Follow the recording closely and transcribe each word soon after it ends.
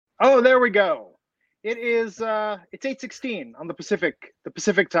Oh, there we go. It is it's 8:16 on the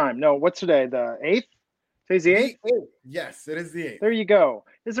Pacific time. No, what's today? The 8th? Today's the 8th? The 8th. Yes, it is the 8th. There you go.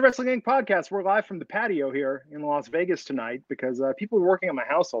 This is the Wrestling Inc. podcast. We're live from the patio here in Las Vegas tonight because people are working at my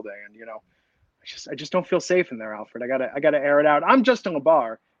house all day, and I just don't feel safe in there, Alfred. I gotta air it out. I'm Justin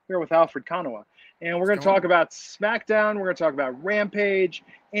LaBar here with Alfred Konuwa, and we're gonna talk about SmackDown. We're gonna talk about Rampage,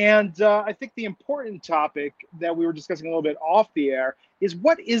 and I think the important topic that we were discussing a little bit off the air is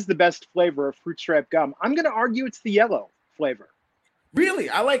what is the best flavor of fruit stripe gum? I'm gonna argue it's the yellow flavor. Really?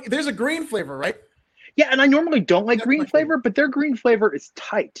 There's a green flavor, right? Yeah, and I normally don't like green flavor, but their green flavor is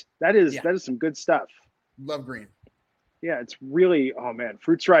tight. That is some good stuff. Love green. Yeah, it's really, oh man,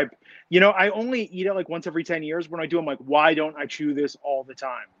 fruit stripe. I only eat it like once every 10 years. When I do, I'm like, why don't I chew this all the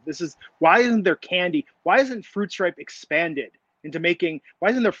time? Why isn't there candy? Why isn't fruit stripe expanded into why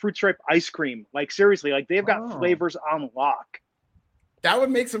isn't there fruit stripe ice cream? Like seriously, like they've got flavors on lock. That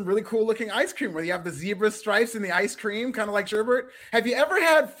would make some really cool looking ice cream where you have the zebra stripes in the ice cream, kind of like sherbet. Have you ever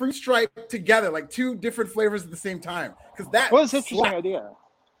had fruit stripe together, like two different flavors at the same time? Because that's an interesting idea.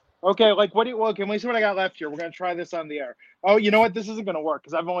 Okay, like can we see what I got left here? We're gonna try this on the air. Oh, you know what? This isn't gonna work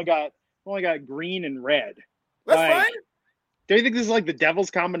because I've only got green and red. That's fine. Do you think this is like the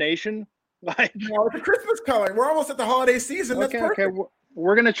devil's combination? Like no, it's a Christmas color. We're almost at the holiday season. That's perfect. Okay.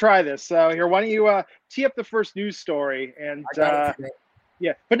 We're gonna try this. So here, why don't you tee up the first news story and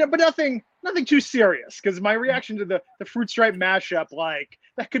yeah, but nothing too serious because my reaction to the fruit stripe mashup, like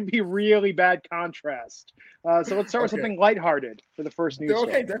that could be really bad contrast. So let's start with something lighthearted for the first news.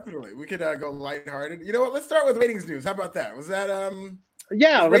 Okay, story. We could go lighthearted. You know what? Let's start with ratings news. How about that? Was that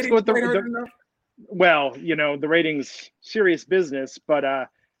Yeah, let's go with the well, the ratings serious business, but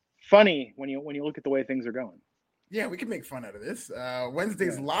funny when you look at the way things are going. Yeah, we can make fun out of this.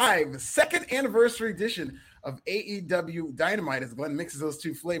 Wednesday's live, the second anniversary edition of AEW Dynamite, as Glenn mixes those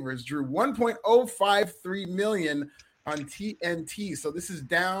two flavors, drew 1.053 million on TNT. So this is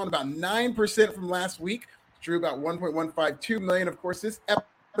down about 9% from last week. Drew about 1.152 million. Of course, this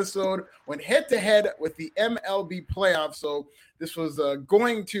episode went head-to-head with the MLB playoffs. So this was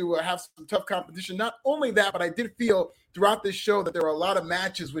going to have some tough competition. Not only that, but I did feel throughout this show that there were a lot of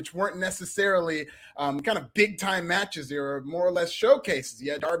matches which weren't necessarily kind of big-time matches. They were more or less showcases.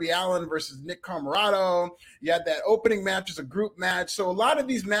 You had Darby Allin versus Nick Comoroto. You had that opening match as a group match. So a lot of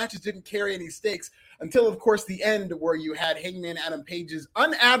these matches didn't carry any stakes until, of course, the end where you had Hangman Adam Page's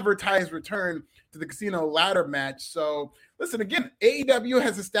unadvertised return to the Casino ladder match. So listen, again, AEW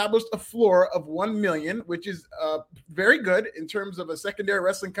has established a floor of 1 million, which is very good in terms of a secondary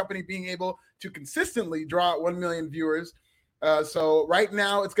wrestling company being able to consistently draw 1 million viewers. So right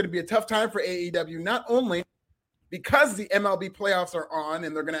now it's going to be a tough time for AEW, not only because the MLB playoffs are on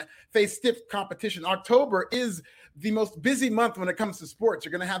and they're going to face stiff competition. October is the most busy month when it comes to sports.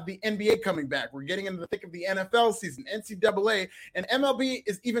 You're going to have the NBA coming back. We're getting into the thick of the NFL season, NCAA, and MLB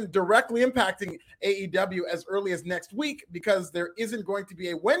is even directly impacting AEW as early as next week because there isn't going to be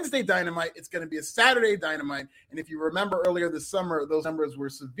a Wednesday Dynamite. It's going to be a Saturday Dynamite. And if you remember earlier this summer, those numbers were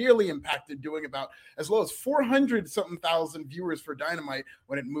severely impacted, doing about as low as 400-something thousand viewers for Dynamite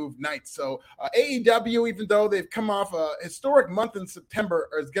when it moved nights. So AEW, even though they've come off a historic month in September,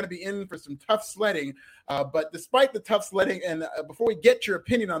 is going to be in for some tough sledding. But despite the tough sledding, and before we get your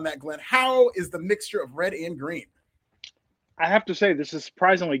opinion on that, Glenn, how is the mixture of red and green? I have to say this is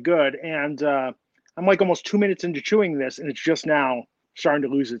surprisingly good, and I'm like almost 2 minutes into chewing this, and it's just now starting to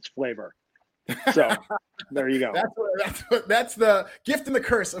lose its flavor. So there you go. That's the gift and the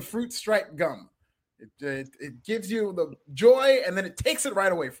curse of fruit stripe gum. It gives you the joy, and then it takes it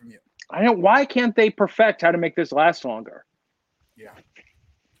right away from you. I know. Why can't they perfect how to make this last longer? Yeah.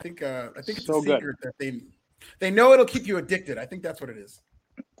 I think it's so a secret good that they know it'll keep you addicted. I think that's what it is.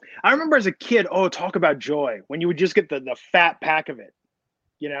 I remember as a kid, talk about joy, when you would just get the fat pack of it.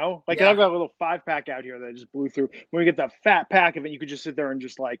 I've got a little 5-pack out here that I just blew through. When you get the fat pack of it, you could just sit there and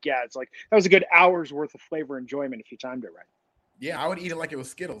just it's like that was a good hour's worth of flavor enjoyment if you timed it right. Yeah, I would eat it like it was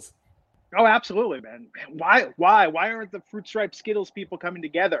Skittles. Oh, absolutely, man. Why aren't the fruit stripe Skittles people coming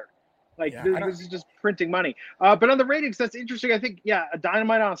together? This is just printing money. But on the ratings, that's interesting. I think, a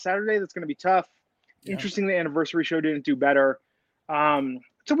Dynamite on a Saturday, that's going to be tough. Yeah. Interesting the anniversary show didn't do better.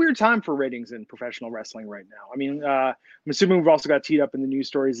 It's a weird time for ratings in professional wrestling right now. I mean, I'm assuming we've also got teed up in the news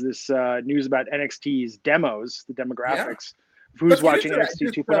stories this news about NXT's demos, the demographics. Yeah. Who's watching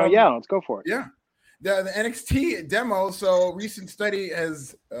NXT 2.0? Yeah, let's go for it. Yeah. The NXT demo, so recent study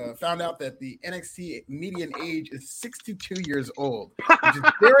has found out that the NXT median age is 62 years old, which is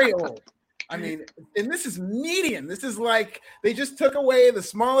very old. I mean, and this is median. This is like they just took away the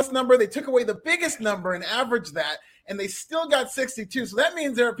smallest number. They took away the biggest number and averaged that. and they still got 62. So that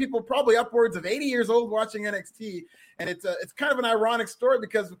means there are people probably upwards of 80 years old watching NXT. And it's kind of an ironic story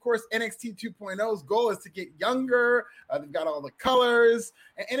because, of course, NXT 2.0's goal is to get younger. They've got all the colors.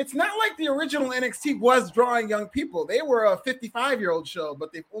 And it's not like the original NXT was drawing young people. They were a 55-year-old show,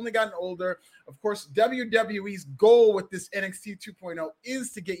 but they've only gotten older. Of course, WWE's goal with this NXT 2.0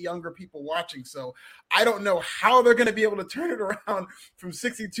 is to get younger people watching. So I don't know how they're going to be able to turn it around from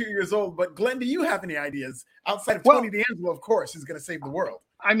 62 years old. But, Glenn, do you have any ideas? Outside of Tony D'Angelo, of course, who's going to save the world.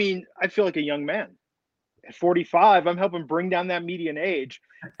 I mean, I feel like a young man. At 45, I'm helping bring down that median age.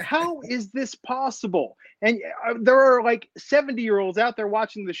 How is this possible? And there are like 70-year-olds out there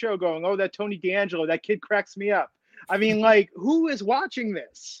watching the show going, oh, that Tony D'Angelo, that kid cracks me up. I mean, like, who is watching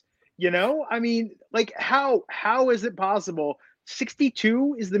this? You know, I mean, like, how is it possible?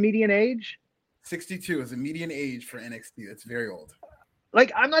 62 is the median age? 62 is the median age for NXT. That's very old.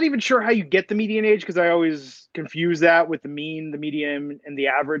 Like, I'm not even sure how you get the median age because I always confuse that with the mean, the median, and the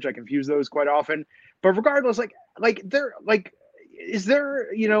average. I confuse those quite often. But regardless, is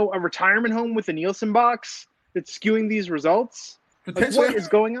there, you know, a retirement home with a Nielsen box that's skewing these results? Like, what is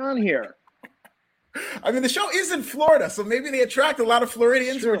going on here? I mean, the show is in Florida, so maybe they attract a lot of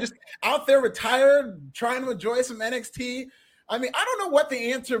Floridians who are just out there retired, trying to enjoy some NXT. I mean, I don't know what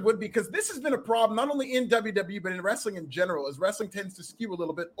the answer would be because this has been a problem not only in WWE but in wrestling in general, as wrestling tends to skew a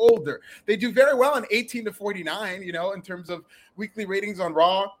little bit older. They do very well in 18 to 49, you know, in terms of weekly ratings on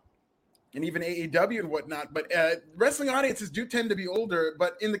Raw and even AEW and whatnot. But wrestling audiences do tend to be older.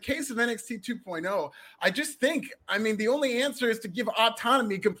 But in the case of NXT 2.0, I just think, I mean, the only answer is to give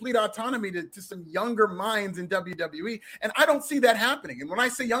autonomy, complete autonomy to some younger minds in WWE. And I don't see that happening. And when I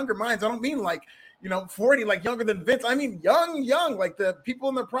say younger minds, I don't mean like, you know, 40, like younger than Vince. I mean, young, like the people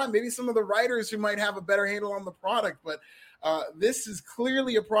in their prime, maybe some of the writers who might have a better handle on the product. But this is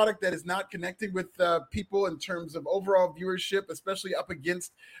clearly a product that is not connecting with people in terms of overall viewership, especially up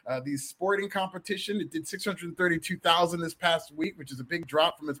against these sporting competition. It did 632,000 this past week, which is a big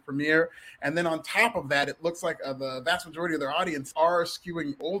drop from its premiere. And then on top of that, it looks like the vast majority of their audience are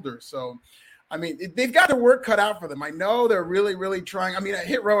skewing older. So, I mean, they've got their work cut out for them. I know they're really, really trying. I mean,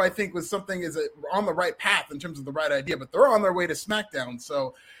 Hit Row, I think, was something on the right path in terms of the right idea, but they're on their way to SmackDown.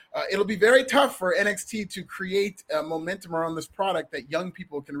 So it'll be very tough for NXT to create momentum around this product that young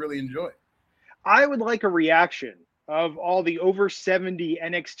people can really enjoy. I would like a reaction of all the over 70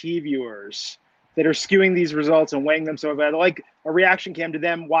 NXT viewers that are skewing these results and weighing them so bad. Like a reaction cam to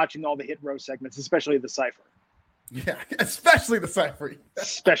them watching all the Hit Row segments, especially the Cypher. Yeah, especially the Cypher.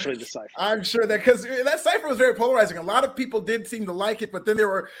 Especially the Cypher. I'm sure that because that Cypher was very polarizing. A lot of people did seem to like it, but then there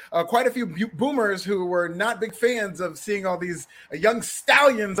were quite a few boomers who were not big fans of seeing all these young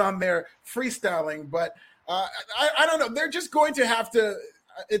stallions on there freestyling. But I don't know. They're just going to have to.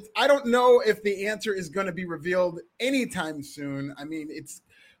 I don't know if the answer is going to be revealed anytime soon. I mean, it's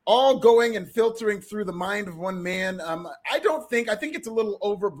all going and filtering through the mind of one man. I think it's a little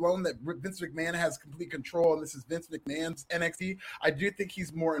overblown that Vince McMahon has complete control, and this is Vince McMahon's NXT. I do think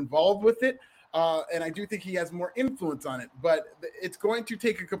he's more involved with it, and I do think he has more influence on it, but it's going to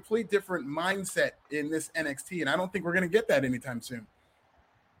take a complete different mindset in this NXT, and I don't think we're going to get that anytime soon.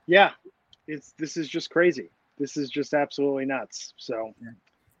 Yeah, this is just crazy. This is just absolutely nuts. So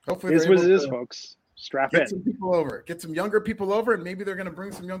hopefully it is what it is, folks. Strap in. Some people over. Get some younger people over, and maybe they're going to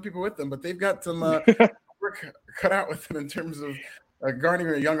bring some young people with them. But they've got some work cut out with them in terms of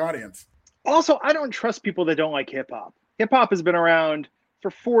garnering a young audience. Also, I don't trust people that don't like hip hop. Hip hop has been around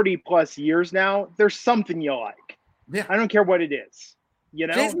for 40 plus years now. There's something you like. Yeah, I don't care what it is. You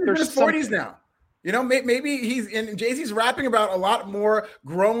know, Jason's in his 40s now. You know, maybe Jay-Z's rapping about a lot more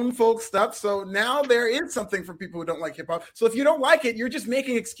grown folk stuff. So now there is something for people who don't like hip hop. So if you don't like it, you're just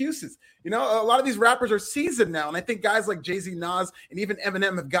making excuses. You know, a lot of these rappers are seasoned now. And I think guys like Jay-Z, Nas, and even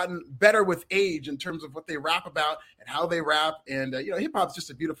Eminem have gotten better with age in terms of what they rap about and how they rap. And, you know, hip hop's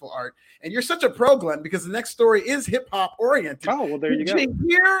just a beautiful art. And you're such a pro, Glenn, because the next story is hip hop oriented. Oh, well, there you go. Did you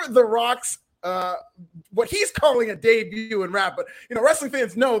hear The Rock's what he's calling a debut in rap, but you know, wrestling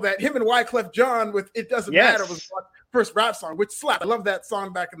fans know that him and Wyclef Jean with It Doesn't Matter was the first rap song, which slapped. I love that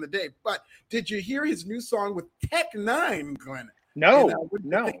song back in the day. But did you hear his new song with Tech-9, Glenn? No.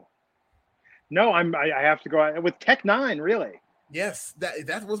 I have to go out with Tech-9, really. Yes,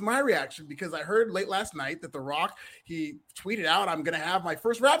 that was my reaction because I heard late last night that The Rock, he tweeted out, I'm going to have my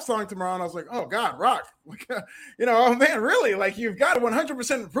first rap song tomorrow. And I was like, oh, God, Rock, you know, oh, man, really? Like, you've got a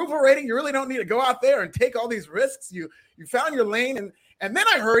 100% approval rating. You really don't need to go out there and take all these risks. You found your lane. And then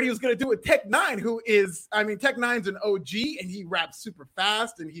I heard he was going to do it with Tech-9, who is, I mean, Tech-9's an OG, and he raps super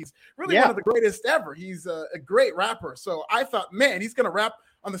fast, and he's really one of the greatest ever. He's a great rapper. So I thought, man, he's going to rap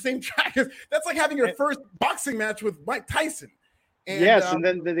on the same track. That's like having your first boxing match with Mike Tyson. And, yes, and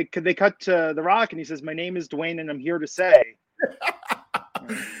then they cut to The Rock, and he says, "My name is Dwayne, and I'm here to say."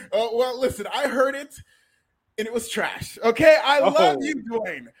 Well, listen, I heard it, and it was trash. Okay, I love you,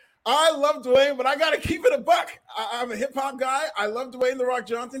 Dwayne. I love Dwayne, but I got to keep it a buck. I'm a hip-hop guy. I love Dwayne The Rock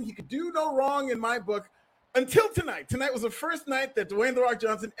Johnson. He could do no wrong in my book until tonight. Tonight was the first night that Dwayne The Rock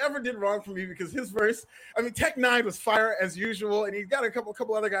Johnson ever did wrong for me because his verse, Tech Nine was fire as usual, and he's got a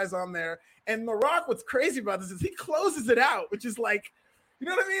couple other guys on there. And The Rock, what's crazy about this is he closes it out, which is like, you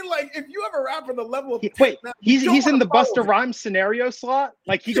know what I mean? Like, if you have a rapper the level of he's in the Busta Rhymes scenario slot?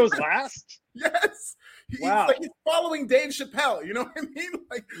 Like, he goes last? Yes. Wow. He's following Dave Chappelle. You know what I mean?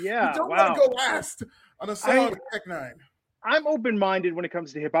 Like, yeah, you don't want to go last on a song with Tech Nine. I'm open-minded when it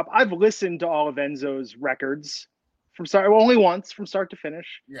comes to hip-hop. I've listened to all of Enzo's records only once, from start to finish.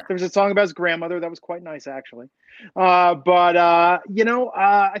 Yeah. There was a song about his grandmother that was quite nice, actually. I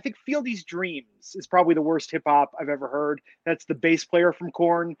think Fieldy's Dreams is probably the worst hip-hop I've ever heard. That's the bass player from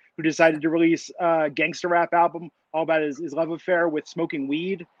Korn who decided to release a gangster rap album all about his love affair with smoking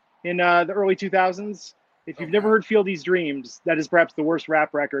weed in the early 2000s. If you've never heard Fieldy's Dreams, that is perhaps the worst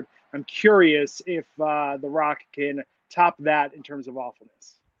rap record. I'm curious if The Rock can top that in terms of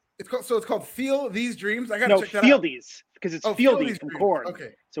awfulness. It's called Feel These Dreams. I gotta check that out. Fieldy's, because it's Fieldy's from Korn. Okay.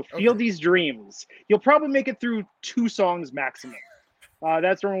 So Feel These Dreams. You'll probably make it through 2 songs maximum.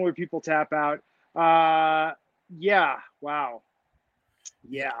 That's normally where people tap out. Yeah. Wow.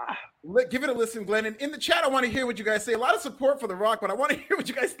 Yeah. Give it a listen, Glenn. And in the chat, I want to hear what you guys say. A lot of support for The Rock, but I want to hear what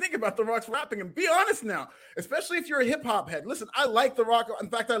you guys think about The Rock's rapping. And be honest now, especially if you're a hip-hop head. Listen, I like The Rock. In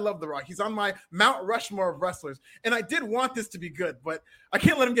fact, I love The Rock. He's on my Mount Rushmore of wrestlers. And I did want this to be good, but I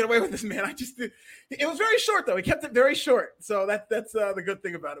can't let him get away with this, man. It was very short, though. He kept it very short. So that's the good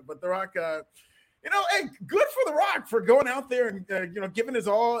thing about it. But The Rock, hey, good for The Rock for going out there and, giving his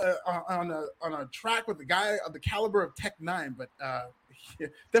all on a track with a guy of the caliber of Tech Nine. But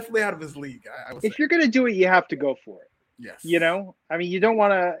definitely out of his league. If you're going to do it, you have to go for it. Yes. You don't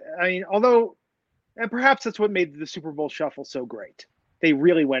want to. Although, and perhaps that's what made the Super Bowl Shuffle so great. They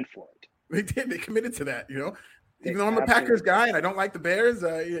really went for it. They did. They committed to that. Even though I'm a Packers guy and I don't like the Bears,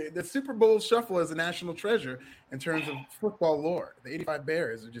 the Super Bowl Shuffle is a national treasure in terms of football lore. The '85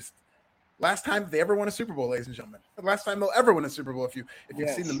 Bears are just last time they ever won a Super Bowl, ladies and gentlemen. The last time they'll ever win a Super Bowl if you've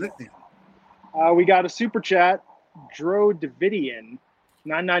seen them this season. We got a super chat. Dro Davidian,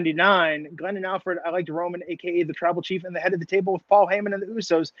 $9.99. Glenn and Alfred, I liked Roman, a.k.a. the Tribal Chief, and the head of the table with Paul Heyman and the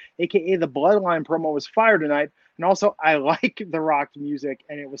Usos, a.k.a. the Bloodline promo was fire tonight. And also, I like The Rock music,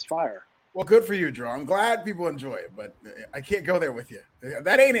 and it was fire. Well, good for you, Dro. I'm glad people enjoy it, but I can't go there with you.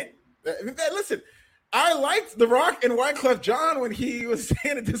 That ain't it. Listen, I liked The Rock and Wyclef Jean when he was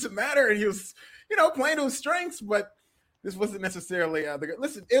saying it doesn't matter, and he was, playing to his strengths, but this wasn't necessarily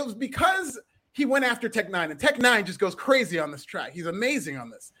listen, it was because he went after Tech Nine, and Tech Nine just goes crazy on this track. He's amazing on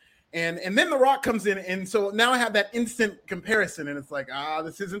this. And then The Rock comes in, and so now I have that instant comparison, and it's like,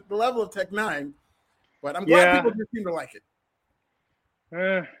 this isn't the level of Tech Nine, but I'm glad people just seem to like it.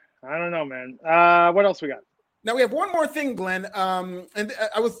 I don't know, man. What else we got? Now we have one more thing, Glenn. And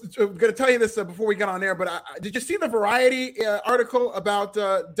I was going to tell you this before we got on air, but did you see the Variety article about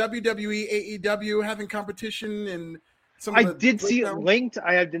WWE, AEW having competition and I did see it linked.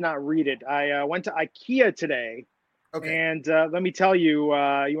 I did not read it. I went to IKEA today, and let me tell you,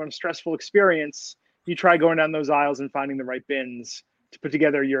 you want a stressful experience, you try going down those aisles and finding the right bins to put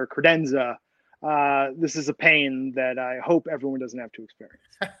together your credenza. This is a pain that I hope everyone doesn't have to experience.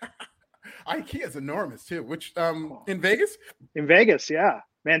 IKEA is enormous too. Which in Vegas? In Vegas, yeah,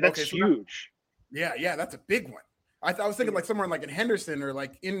 man, that's huge. Yeah, that's a big one. I was thinking like somewhere like in Henderson or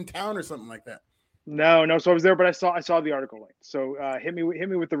like in town or something like that. No. So I was there, but I saw the article link. So hit me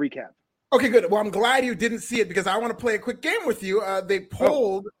with the recap. Okay, good. Well, I'm glad you didn't see it because I want to play a quick game with you. They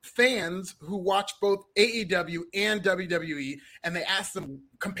polled fans who watch both AEW and WWE, and they asked them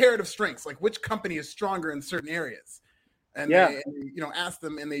comparative strengths, like which company is stronger in certain areas. And they asked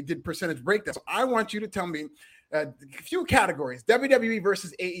them, and they did percentage breakdown. So I want you to tell me a few categories: WWE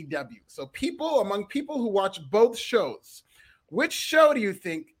versus AEW. So among people who watch both shows, which show do you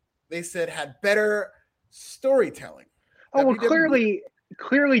think they said had better storytelling? Well, clearly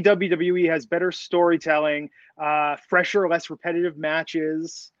WWE has better storytelling, fresher, less repetitive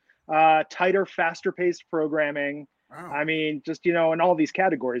matches, tighter, faster-paced programming. Wow. I mean, just, in all these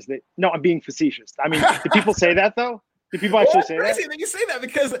categories I'm being facetious. I mean, do people say that though? Do people actually say that? That you say that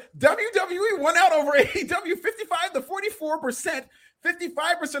because WWE won out over AEW 55 to 44%.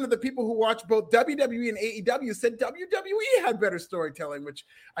 55% of the people who watch both WWE and AEW said WWE had better storytelling, which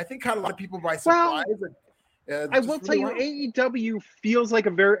I think caught a lot of people by surprise. I will tell you, AEW feels like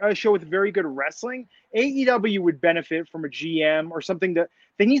a show with very good wrestling. AEW would benefit from a GM or something that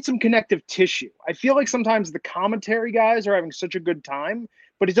they need some connective tissue. I feel like sometimes the commentary guys are having such a good time,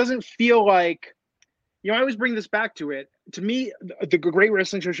 but it doesn't feel like, I always bring this back to it. To me, the great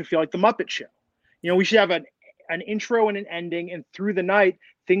wrestling show should feel like the Muppet Show. We should have an intro and an ending, and through the night,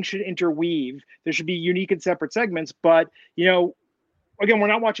 things should interweave. There should be unique and separate segments, but, again, we're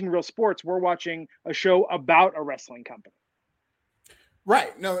not watching real sports. We're watching a show about a wrestling company.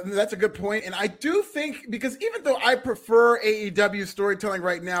 Right. No, that's a good point. And I do think, because even though I prefer AEW storytelling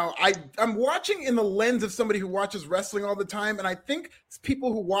right now, I'm watching in the lens of somebody who watches wrestling all the time. And I think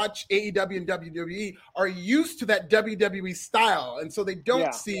people who watch AEW and WWE are used to that WWE style. And so they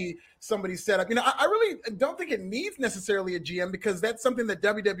don't see somebody set up. I really don't think it needs necessarily a GM, because that's something that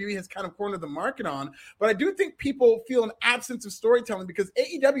WWE has kind of cornered the market on. But I do think people feel an absence of storytelling, because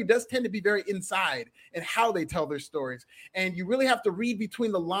AEW does tend to be very inside in how they tell their stories. And you really have to read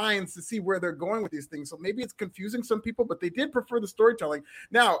between the lines to see where they're going with these things. So maybe it's confusing some people, but they did prefer the storytelling.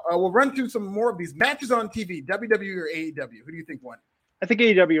 Now, we'll run through some more of these matches on TV, WWE or AEW. Who do you think won? I think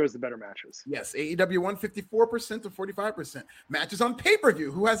AEW is the better matches. Yes, AEW won 54% to 45%. Matches on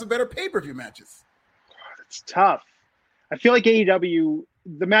pay-per-view. Who has the better pay-per-view matches? That's tough. I feel like AEW,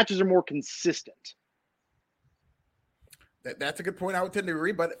 the matches are more consistent. That's a good point. I would tend to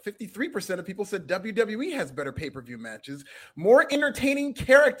agree, but 53% of people said WWE has better pay-per-view matches. More entertaining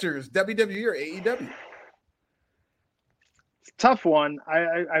characters, WWE or AEW? It's a tough one.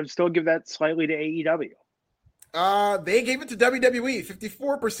 I would still give that slightly to AEW. They gave it to WWE.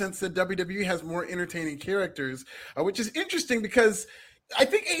 54% said WWE has more entertaining characters, which is interesting because I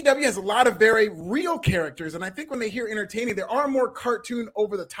think AEW has a lot of very real characters. And I think when they hear entertaining, there are more cartoon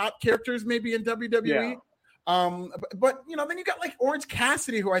over the top characters maybe in WWE. Yeah. But then you got like Orange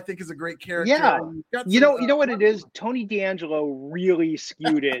Cassidy, who I think is a great character. Yeah. You know what it is? Tony D'Angelo really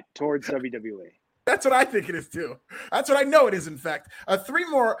skewed it towards WWE. That's what I think it is too. That's what I know it is, in fact. 3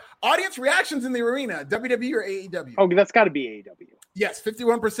 more audience reactions in the arena, WWE or AEW? Oh, that's got to be AEW. Yes,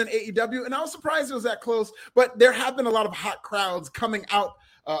 51% AEW. And I was surprised it was that close, but there have been a lot of hot crowds coming out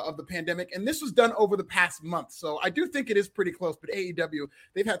of the pandemic, and this was done over the past month. So I do think it is pretty close, but AEW,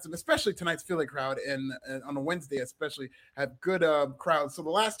 they've had some, especially tonight's Philly crowd, and on a Wednesday especially, have good crowds. So the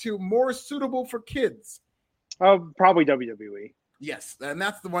last 2, more suitable for kids. Probably WWE. Yes, and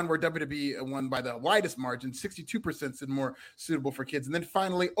that's the one where WWE won by the widest margin. 62% said more suitable for kids. And then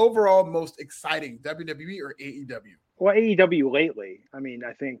finally, overall most exciting, WWE or AEW? Well, AEW lately. I mean,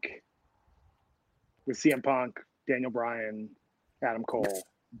 I think with CM Punk, Daniel Bryan, Adam Cole. Yes.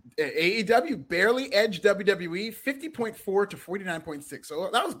 AEW barely edged WWE 50.4 to 49.6. So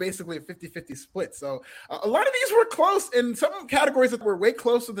that was basically a 50-50 split. So a lot of these were close in some categories that were way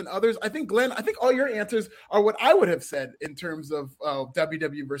closer than others. I think, Glenn, all your answers are what I would have said in terms of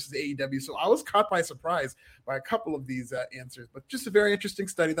WWE versus AEW. So I was caught by surprise by a couple of these answers, but just a very interesting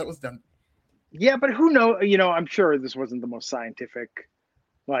study that was done. Yeah, but who knows? I'm sure this wasn't the most scientific,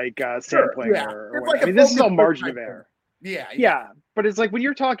 sampling or like this is all margin of error. Yeah. But it's like when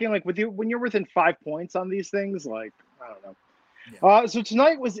you're talking when you're within 5 points on these things, I don't know. Yeah. So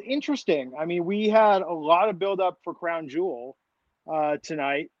tonight was interesting. I mean, we had a lot of build up for Crown Jewel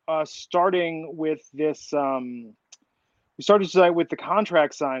tonight, starting with this. We started tonight with the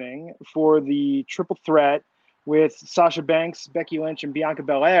contract signing for the triple threat with Sasha Banks, Becky Lynch, and Bianca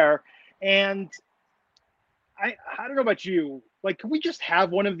Belair. And I don't know about you. Can we just have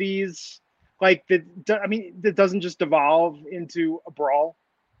one of these? That doesn't just devolve into a brawl.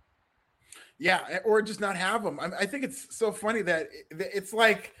 Yeah, or just not have them. I think it's so funny that it's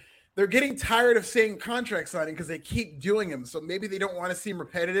like they're getting tired of saying contract signing because they keep doing them. So maybe they don't want to seem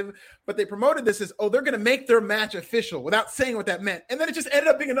repetitive, but they promoted this as, they're going to make their match official without saying what that meant. And then it just ended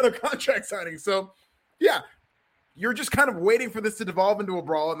up being another contract signing. So, yeah. You're just kind of waiting for this to devolve into a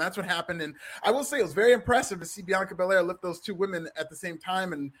brawl, and that's what happened. And I will say it was very impressive to see Bianca Belair lift those 2 women at the same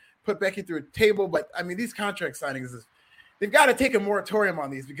time and put Becky through a table. But, I mean, these contract signings, they've got to take a moratorium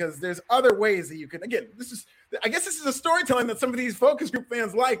on these because there's other ways that you can – again, I guess this is a storytelling that some of these focus group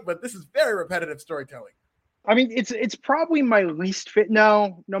fans like, but this is very repetitive storytelling. I mean, it's probably my least –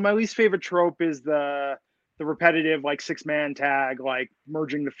 my least favorite trope is the repetitive, 6-man tag,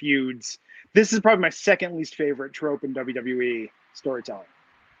 merging the feuds. This is probably my second least favorite trope in WWE storytelling.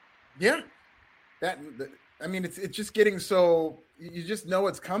 Yeah, I mean, it's just getting so you just know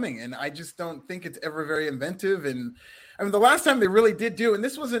it's coming, and I just don't think it's ever very inventive. And I mean, the last time they really did do, and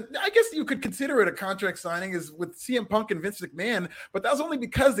this wasn't, I guess you could consider it a contract signing, is with CM Punk and Vince McMahon, but that was only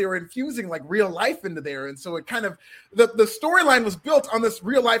because they were infusing like real life into there, and so it kind of the storyline was built on this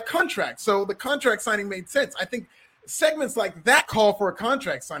real life contract, so the contract signing made sense. I think segments like that call for a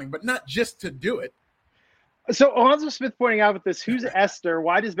contract signing, but not just to do it. So Alonzo Smith pointing out with this, who's Esther?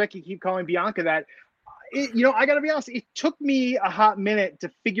 Why does Becky keep calling Bianca that? I got to be honest, it took me a hot minute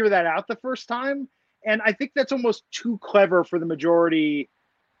to figure that out the first time. And I think that's almost too clever for the majority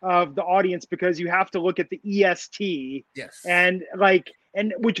of the audience, because you have to look at the EST. Yes. And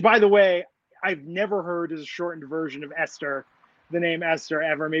which, by the way, I've never heard is a shortened version of Esther, the name Esther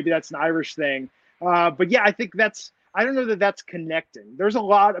ever. Maybe that's an Irish thing. But yeah, I think I don't know that that's connecting. There's a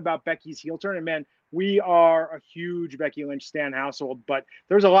lot about Becky's heel turn, and man, we are a huge Becky Lynch stan household, but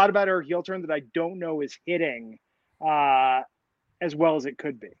there's a lot about her heel turn that I don't know is hitting as well as it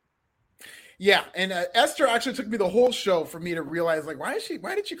could be. Yeah, and Esther actually took me the whole show for me to realize, like, why did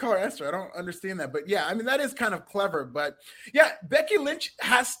she call her Esther? I don't understand that. But yeah, I mean, that is kind of clever. But yeah, Becky Lynch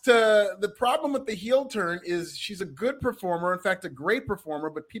the problem with the heel turn is she's a good performer, in fact, a great performer,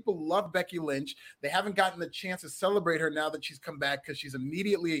 but people love Becky Lynch. They haven't gotten the chance to celebrate her now that she's come back, because she's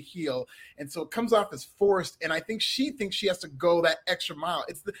immediately a heel. And so it comes off as forced. And I think she thinks she has to go that extra mile.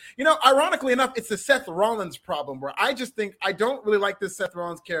 It's ironically enough, it's the Seth Rollins problem, where I just think I don't really like this Seth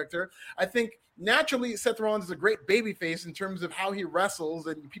Rollins character. I think naturally, Seth Rollins is a great babyface in terms of how he wrestles,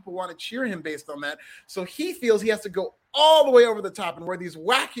 and people want to cheer him based on that. So he feels he has to go all the way over the top and wear these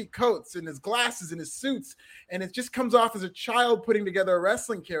wacky coats and his glasses and his suits, and it just comes off as a child putting together a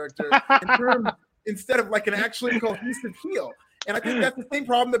wrestling character instead of like an actually cohesive heel. And I think that's the same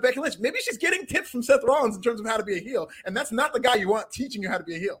problem that Becky Lynch. Maybe she's getting tips from Seth Rollins in terms of how to be a heel, and that's not the guy you want teaching you how to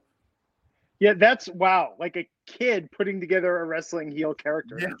be a heel. Yeah, that's wow, like a kid putting together a wrestling heel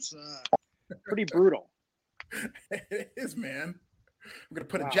character. Yeah. That's pretty brutal. It is, man. I'm going to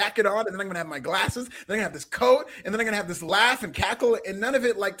put a jacket on, and then I'm going to have my glasses, then I'm going to have this coat, and then I'm going to have this laugh and cackle, and none of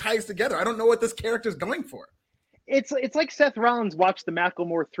it like ties together. I don't know what this character is going for. It's like Seth Rollins watched the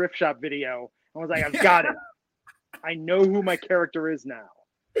Macklemore thrift shop video and was like, I've got it. I know who my character is now.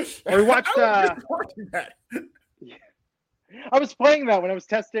 Or we watched I was playing that when I was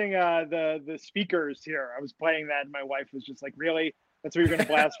testing the speakers here. I was playing that, and my wife was just like, really? That's what you're going to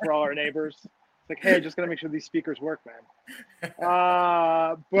blast for all our neighbors? It's like, hey, just got to make sure these speakers work, man.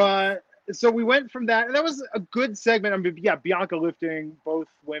 But so we went from that, and that was a good segment. I mean, yeah, Bianca lifting both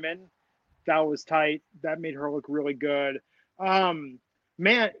women. That was tight. That made her look really good.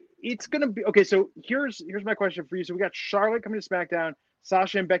 Man, it's going to be – okay, so here's my question for you. So we got Charlotte coming to SmackDown.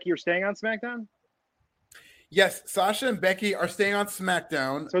 Sasha and Becky are staying on SmackDown? Yes, Sasha and Becky are staying on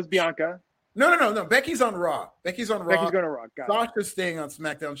SmackDown. So is Bianca. No. Becky's on Raw. Becky's going to Raw. Sasha's staying on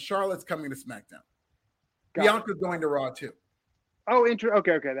SmackDown. Charlotte's coming to SmackDown. Bianca's going to Raw too. Oh,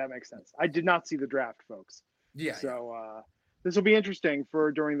 okay. That makes sense. I did not see the draft, folks. Yeah. So this will be interesting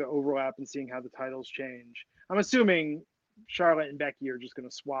for during the overlap and seeing how the titles change. I'm assuming Charlotte and Becky are just going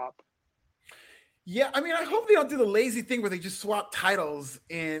to swap. Yeah, I mean, I hope they don't do the lazy thing where they just swap titles.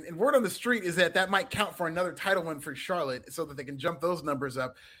 And word on the street is that might count for another title win for Charlotte so that they can jump those numbers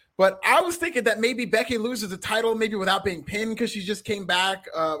up. But I was thinking that maybe Becky loses the title, maybe without being pinned because she just came back,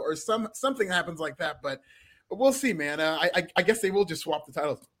 or something happens like that. But we'll see, man. I guess they will just swap the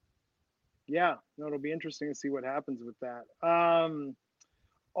titles. Yeah, no, it'll be interesting to see what happens with that.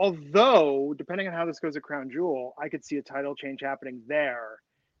 Although, depending on how this goes at Crown Jewel, I could see a title change happening there.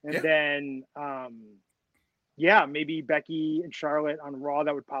 And then, maybe Becky and Charlotte on Raw,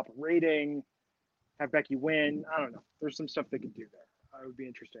 that would pop a rating, have Becky win. I don't know. There's some stuff they could do there. It would be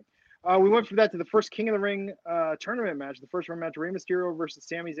interesting. We went from that to the first King of the Ring tournament match. The first round match, Rey Mysterio versus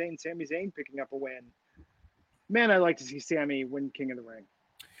Sami Zayn. Sami Zayn picking up a win. Man, I'd like to see Sami win King of the Ring.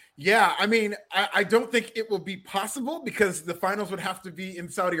 Yeah, I mean, I don't think it will be possible because the finals would have to be in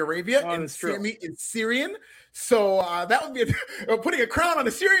Saudi Arabia, and Sami is Syrian. So that would be putting a crown on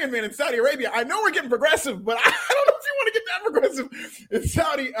a Syrian man in Saudi Arabia. I know we're getting progressive, but I don't know if you want to get that progressive in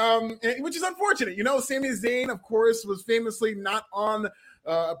Saudi, which is unfortunate. You know, Sami Zayn, of course, was famously not on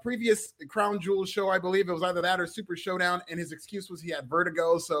a previous Crown Jewel show. I believe it was either that or Super Showdown, and his excuse was he had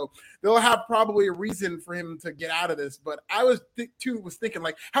vertigo. So they'll have probably a reason for him to get out of this. But I was thinking,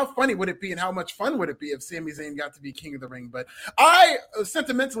 like, how funny would it be and how much fun would it be if Sami Zayn got to be King of the Ring? But I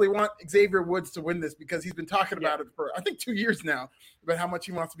sentimentally want Xavier Woods to win this because he's been talking about it for, I think, 2 years now, about how much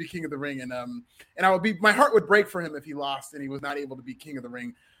he wants to be King of the Ring. And I would be, my heart would break for him if he lost and he was not able to be King of the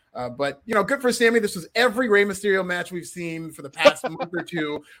Ring. But, good for Sammy. This was every Rey Mysterio match we've seen for the past month or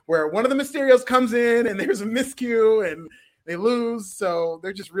two, where one of the Mysterios comes in and there's a miscue and they lose. So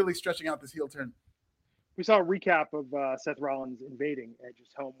they're just really stretching out this heel turn. We saw a recap of Seth Rollins invading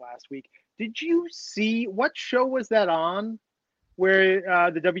Edge's home last week. Did you see what show was that on? Where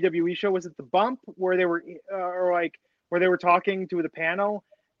the WWE show, was it The Bump, where they were where they were talking to the panel,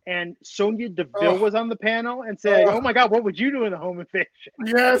 and Sonya Deville was on the panel and said, "Oh my God, what would you do in the home invasion?"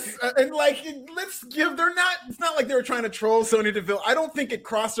 Yes, and it's not like they were trying to troll Sonya Deville. I don't think it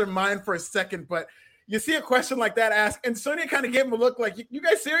crossed their mind for a second, but you see a question like that asked, and Sonya kind of gave him a look like, "You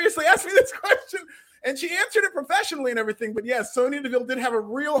guys seriously asked me this question?" And she answered it professionally and everything. But yes, Sonya Deville did have a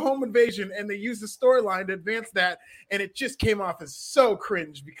real home invasion, and they used the storyline to advance that. And it just came off as so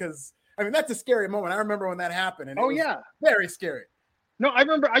cringe because, that's a scary moment. I remember when that happened. And very scary. No, I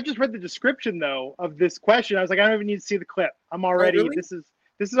remember. I just read the description, though, of this question. I was like, I don't even need to see the clip. I'm already, really? This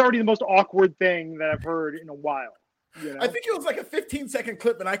is already the most awkward thing that I've heard in a while. I think it was like a 15-second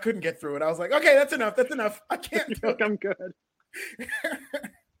clip, and I couldn't get through it. I was like, okay, that's enough. I can't. I'm good.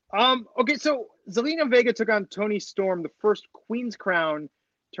 Okay, so Zelina Vega took on Toni Storm, the first Queen's Crown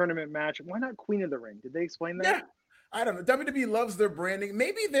tournament match. Why not Queen of the Ring? Did they explain that? Yeah, I don't know. WWE loves their branding.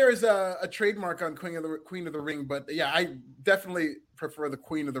 Maybe there's a trademark on Queen of the Ring, but yeah, I definitely prefer the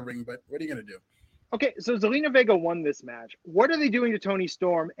Queen of the Ring. But what are you gonna do? Okay, so Zelina Vega won this match. What are they doing to Toni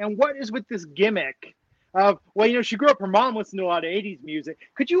Storm, and what is with this gimmick? She grew up, her mom listened to a lot of 80s music.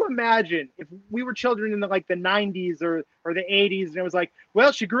 Could you imagine if we were children in the 90s or the 80s, and it was like,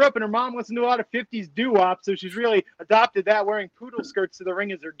 well, she grew up and her mom listened to a lot of 50s doo-wop, so she's really adopted that, wearing poodle skirts to the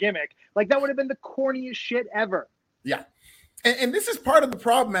ring as her gimmick. That would have been the corniest shit ever. Yeah. And this is part of the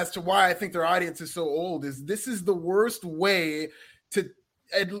problem as to why I think their audience is so old, is this is the worst way to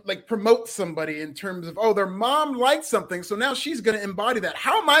promote somebody in terms of, their mom liked something, so now she's going to embody that.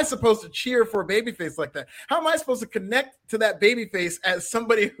 How am I supposed to cheer for a babyface like that? How am I supposed to connect to that babyface as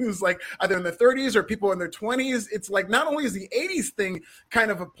somebody who's either in their 30s or people in their 20s? It's not only is the 80s thing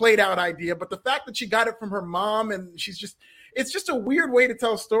kind of a played out idea, but the fact that she got it from her mom, and it's just a weird way to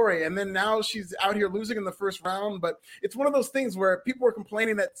tell a story. And then now she's out here losing in the first round. But it's one of those things where people were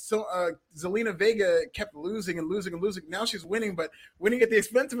complaining that Zelina Vega kept losing and losing and losing. Now she's winning, but winning at the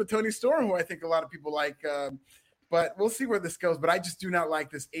expense of a Toni Storm, who I think a lot of people like. But we'll see where this goes. But I just do not like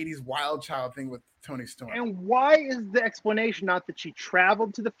this 80s wild child thing with Toni Storm. And why is the explanation not that she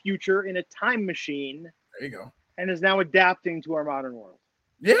traveled to the future in a time machine? There you go. And is now adapting to our modern world?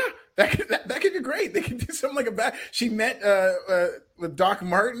 Yeah, that could be great. They can do something she met with Doc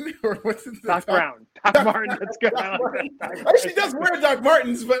Martin, or what's it? Doc Brown. Doc Martin. That's good. She does wear Doc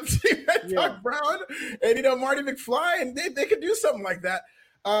Martens, but she met Doc Brown and Marty McFly, and they could do something like that.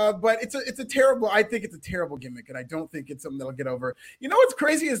 But I think it's a terrible gimmick, and I don't think it's something that'll get over. What's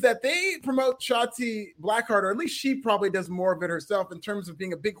crazy is that they promote Shotzi Blackheart, or at least she probably does more of it herself in terms of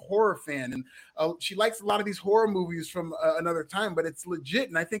being a big horror fan, and she likes a lot of these horror movies from another time, but it's legit,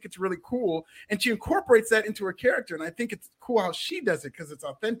 and I think it's really cool, and she incorporates that into her character, and I think it's cool how she does it because it's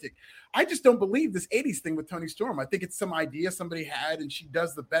authentic. I just don't believe this 80s thing with Toni Storm. I think it's some idea somebody had, and she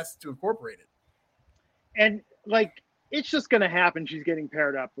does the best to incorporate it. And it's just going to happen. She's getting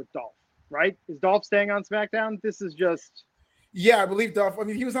paired up with Dolph, right? Is Dolph staying on SmackDown? This is just... Yeah, I believe Dolph.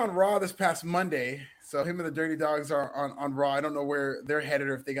 He was on Raw this past Monday, so him and the Dirty Dogs are on Raw. I don't know where they're headed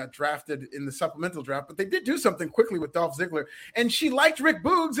or if they got drafted in the supplemental draft, but they did do something quickly with Dolph Ziggler, and she liked Rick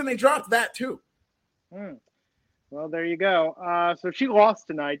Boogs, and they dropped that too. Well, there you go. So she lost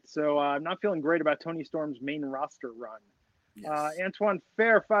tonight, so I'm not feeling great about Toni Storm's main roster run. Yes. Antoine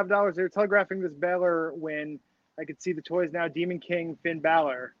Fair, $5. They're telegraphing this Balor win. I could see the toys now. Demon King, Finn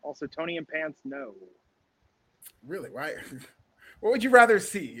Balor. Also, Tony and Pants, no. Really? Why? What would you rather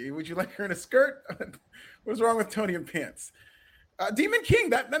see? Would you like her in a skirt? What's wrong with Tony and Pants? Demon King,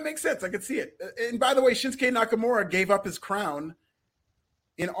 that makes sense. I could see it. And by the way, Shinsuke Nakamura gave up his crown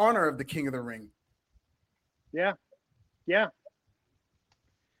in honor of the King of the Ring. Yeah. It's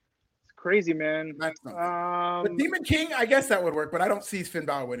crazy, man. But Demon King, I guess that would work, but I don't see Finn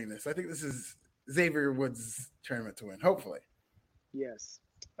Balor winning this. I think this is Xavier Woods' tournament to win, hopefully. Yes.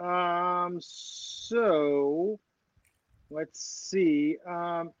 So let's see.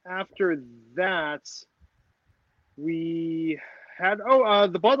 After that, we had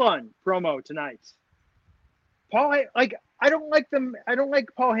the Bloodline promo tonight. Paul, I don't like them. I don't like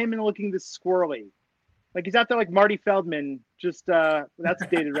Paul Heyman looking this squirrely. He's out there like Marty Feldman. Just that's a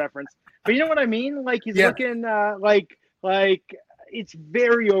dated reference, but you know what I mean. He's looking like it's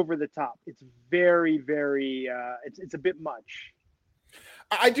very over the top. It's very, very. It's a bit much.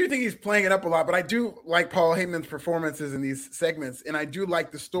 I do think he's playing it up a lot, but I do like Paul Heyman's performances in these segments, and I do like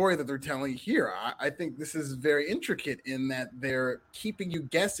the story that they're telling here. I think this is very intricate in that they're keeping you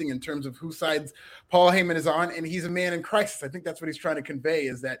guessing in terms of whose sides Paul Heyman is on, and he's a man in crisis. I think that's what he's trying to convey,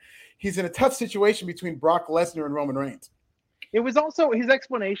 is that he's in a tough situation between Brock Lesnar and Roman Reigns. It was also, his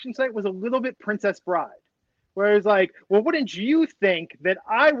explanation site was a little bit Princess Bride. Where it's like, well, wouldn't you think that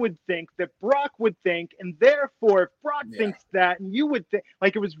I would think that Brock would think, and therefore if Brock thinks that, and you would think,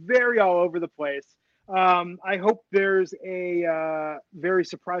 like, it was very all over the place. I hope there's a very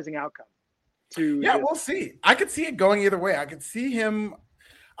surprising outcome to this. We'll see. I could see it going either way. I could see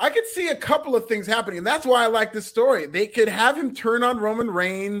a couple of things happening, and that's why I like this story. They could have him turn on Roman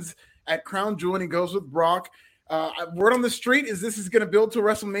Reigns at Crown Jewel, and he goes with Brock. Word on the street is this is going to build to a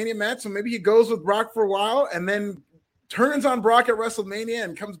WrestleMania match. So maybe he goes with Brock for a while and then turns on Brock at WrestleMania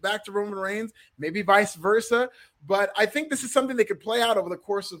and comes back to Roman Reigns, maybe vice versa. But I think this is something they could play out over the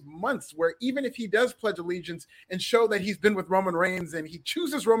course of months, where even if he does pledge allegiance and show that he's been with Roman Reigns and he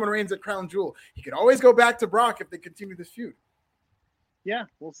chooses Roman Reigns at Crown Jewel, he could always go back to Brock if they continue this feud. Yeah,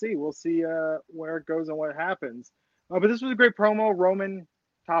 we'll see. We'll see where it goes and what happens. But this was a great promo. Roman,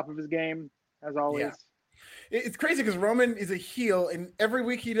 top of his game, as always. Yeah. It's crazy because Roman is a heel, and every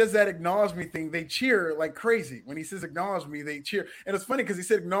week he does that acknowledge me thing. They cheer like crazy. When he says acknowledge me, they cheer. And it's funny because he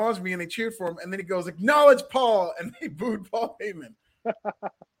said acknowledge me, and they cheered for him. And then he goes, acknowledge Paul, and they booed Paul Heyman.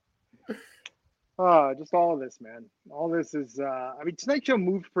 Just all of this, man. All this is, Tonight Show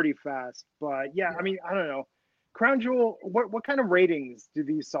moved pretty fast. But, yeah, I don't know. Crown Jewel, what kind of ratings do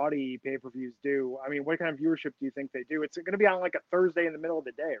these Saudi pay-per-views do? I mean, what kind of viewership do you think they do? It's going to be on like a Thursday in the middle of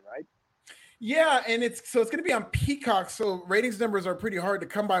the day, right? Yeah, and it's going to be on Peacock, so ratings numbers are pretty hard to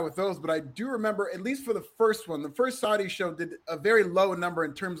come by with those, but I do remember, at least for the first one, the first Saudi show did a very low number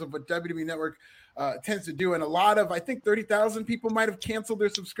in terms of what WWE Network tends to do, and a lot of, I think 30,000 people might have canceled their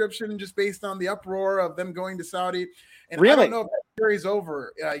subscription just based on the uproar of them going to Saudi, and really? I don't know if that carries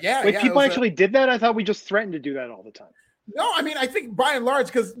over. Wait, people actually did that? I thought we just threatened to do that all the time. No, I think by and large,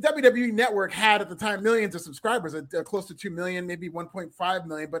 because WWE Network had at the time millions of subscribers, close to 2 million, maybe 1.5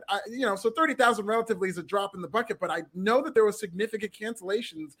 million. But so 30,000 relatively is a drop in the bucket. But I know that there was significant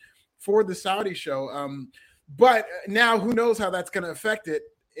cancellations for the Saudi show. But now who knows how that's going to affect it?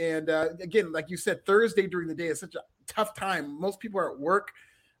 And again, like you said, Thursday during the day is such a tough time. Most people are at work.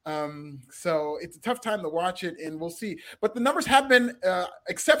 So it's a tough time to watch it, and we'll see. But the numbers have been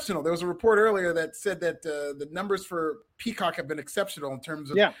exceptional. There was a report earlier that said that the numbers for Peacock have been exceptional in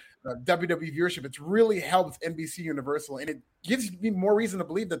terms of WWE viewership. It's really helped NBC Universal, and it gives me more reason to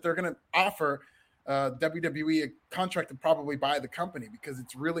believe that they're going to offer WWE a contract to probably buy the company, because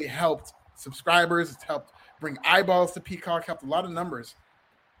it's really helped subscribers. It's helped bring eyeballs to Peacock, helped a lot of numbers.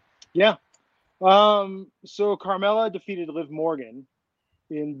 Yeah. So Carmella defeated Liv Morgan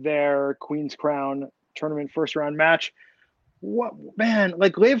in their Queen's Crown tournament first round match. What, man,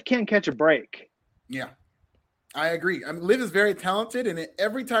 like Liv can't catch a break. Yeah, I agree. Liv is very talented, and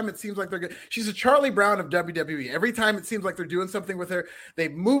every time it seems like they're good, she's a Charlie Brown of WWE. Every time it seems like they're doing something with her, they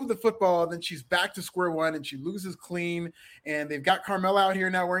move the football, and then she's back to square one, and she loses clean. And they've got Carmella out here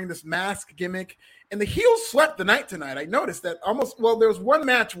now wearing this mask gimmick, and the heels swept the night tonight. I noticed that there was one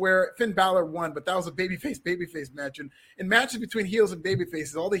match where Finn Balor won, but that was a babyface match. And in matches between heels and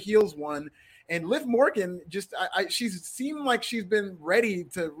babyfaces, all the heels won. And Liv Morgan, she's seemed like she's been ready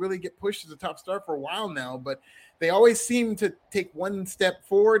to really get pushed as a top star for a while now, but they always seem to take one step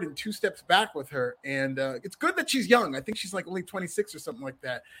forward and two steps back with her. And it's good that she's young. I think she's like only 26 or something like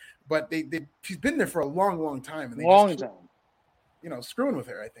that. But she's been there for a long, long time. And they screwing with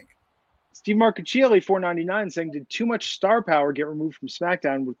her, I think. Steve Marcuccielli, $4.99, saying, did too much star power get removed from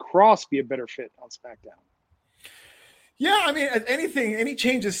SmackDown? Would Cross be a better fit on SmackDown? Yeah, any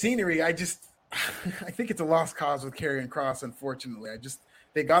change of scenery, I think it's a lost cause with Karrion Kross, unfortunately.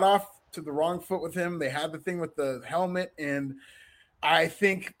 They got off to the wrong foot with him. They had the thing with the helmet, and I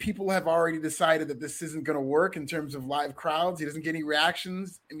think people have already decided that this isn't going to work in terms of live crowds. He doesn't get any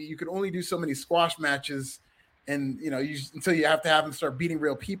reactions. You can only do so many squash matches, and until you have to have him start beating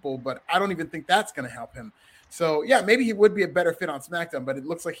real people, but I don't even think that's going to help him. So yeah, maybe he would be a better fit on SmackDown, but it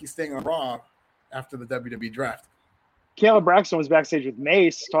looks like he's staying on Raw after the WWE draft. Kayla Braxton was backstage with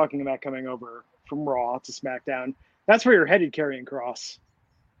Mace talking about coming over from Raw to SmackDown. That's where you're headed, Karrion Kross.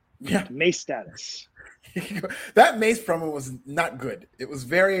 Yeah, Mace status. That Mace promo was not good. It was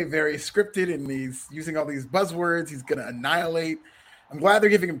very, very scripted, and he's using all these buzzwords. He's going to annihilate. I'm glad they're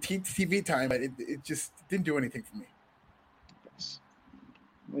giving him TV time, but it just didn't do anything for me.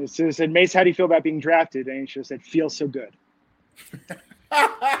 It said, Mace, how do you feel about being drafted? And he should have said, feels so good.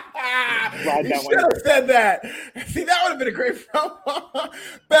 ride You that should have said that. See, that would have been a great promo.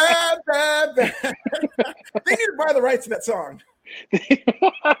 Bad, bad, bad. They need to buy the rights to that song.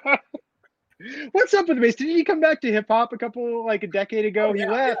 What's up with Mace? Did he come back to hip hop a decade ago? He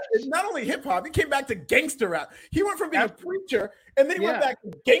left. Yeah. Not only hip hop, he came back to gangster rap. He went from being a preacher, and then he went back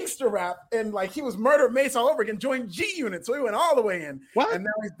to gangster rap, and like he was Murder Mace all over again. Joined G Unit, so he went all the way in. What? And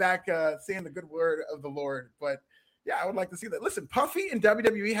now he's back saying the good word of the Lord. But yeah, I would like to see that. Listen, Puffy and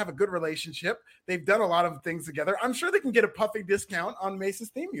WWE have a good relationship. They've done a lot of things together. I'm sure they can get a Puffy discount on Mace's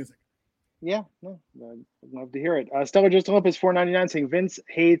theme music. Yeah, no, I'd love to hear it. Stellar Just Olympus $4.99 saying Vince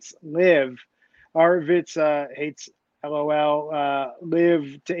hates Liv, or Vince hates LOL.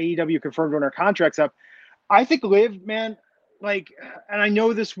 Liv to AEW confirmed when her contract's up. I think Liv, man, and I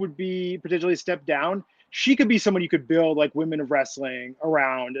know this would be potentially a step down. She could be someone you could build like Women of Wrestling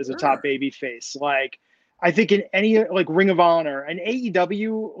around as a top baby face. I think in any Ring of Honor and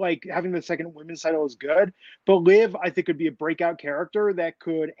AEW, having the second women's title is good, but Liv, I think, could be a breakout character that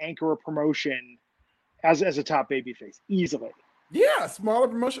could anchor a promotion as a top babyface easily. Yeah, smaller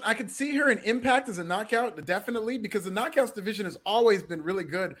promotion. I could see her in Impact as a knockout, definitely, because the knockouts division has always been really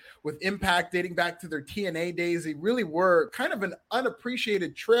good with Impact dating back to their TNA days. They really were kind of an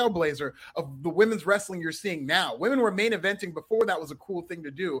unappreciated trailblazer of the women's wrestling you're seeing now. Women were main eventing before that was a cool thing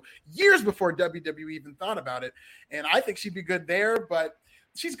to do, years before WWE even thought about it. And I think she'd be good there, but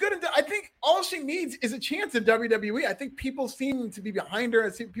she's good. I think all she needs is a chance in WWE. I think people seem to be behind her.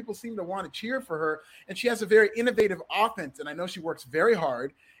 People seem to want to cheer for her. And she has a very innovative offense. And I know she works very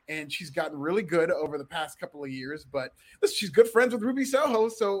hard. And she's gotten really good over the past couple of years. But listen, she's good friends with Ruby Soho.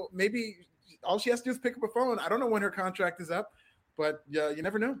 So maybe all she has to do is pick up a phone. I don't know when her contract is up. But you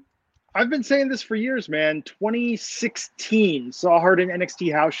never know. I've been saying this for years, man. 2016 saw her in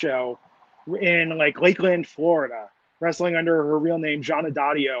NXT house show in Lakeland, Florida, wrestling under her real name, Jana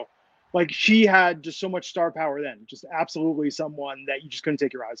Dadio. She had just so much star power then, just absolutely someone that you just couldn't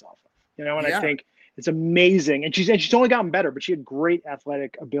take your eyes off of, and I think it's amazing. And she's only gotten better, but she had great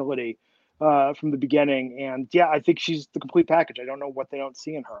athletic ability from the beginning. And yeah, I think she's the complete package. I don't know what they don't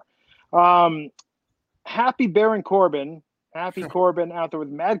see in her. Happy Baron Corbin, out there with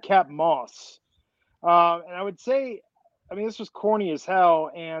Madcap Moss. And I would say, this was corny as hell,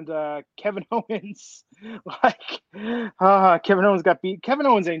 and Kevin Owens, Kevin Owens got beat. Kevin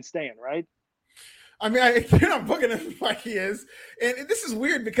Owens ain't staying, right? They're not booking him like he is. And this is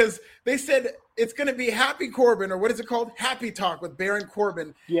weird because they said it's going to be Happy Corbin, or what is it called? Happy Talk with Baron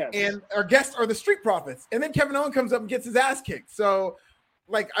Corbin. Yes. And our guests are the Street Profits. And then Kevin Owens comes up and gets his ass kicked. So,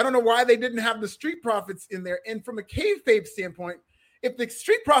 I don't know why they didn't have the Street Profits in there. And from a kayfabe standpoint, if the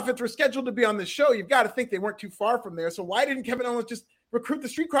Street Profits were scheduled to be on the show, you've got to think they weren't too far from there. So why didn't Kevin Owens just recruit the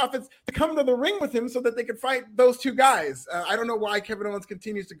Street Profits to come to the ring with him so that they could fight those two guys? I don't know why Kevin Owens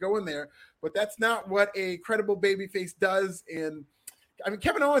continues to go in there, but that's not what a credible babyface does. And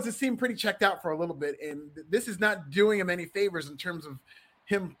Kevin Owens has seemed pretty checked out for a little bit, and this is not doing him any favors in terms of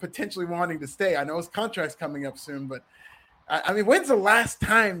him potentially wanting to stay. I know his contract's coming up soon, but when's the last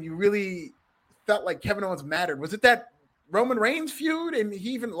time you really felt like Kevin Owens mattered? Was it that Roman Reigns feud, and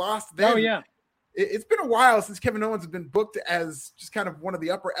he even lost then? Oh, yeah. It's been a while since Kevin Owens has been booked as just kind of one of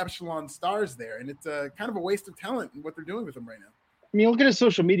the upper echelon stars there, and it's kind of a waste of talent in what they're doing with him right now. Look at his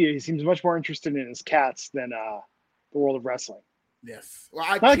social media. He seems much more interested in his cats than the world of wrestling. Yes. Well,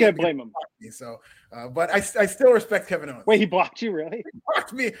 I can't blame him. But I still respect Kevin Owens. Wait, he blocked you, really? He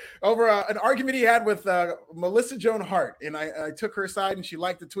blocked me over an argument he had with Melissa Joan Hart, and I took her side, and she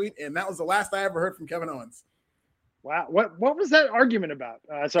liked the tweet, and that was the last I ever heard from Kevin Owens. What was that argument about?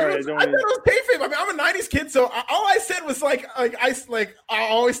 Sorry, I thought it was kayfabe. I'm a '90s kid, so all I said was I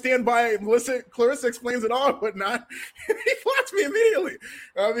always stand by Clarissa explains it all and whatnot. And he blocked me immediately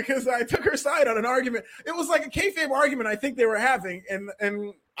because I took her side on an argument. It was like a kayfabe argument I think they were having, and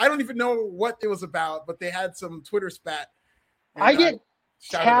I don't even know what it was about, but they had some Twitter spat. I get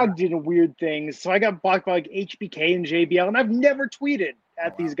tagged in weird things, so I got blocked by HBK and JBL, and I've never tweeted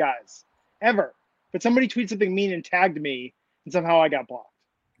at these guys ever. But somebody tweeted something mean and tagged me, and somehow I got blocked.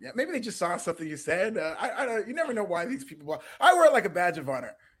 Yeah, maybe they just saw something you said. You never know why these people block. I wear it like a badge of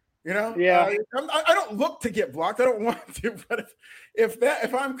honor, Yeah. I don't look to get blocked. I don't want to. But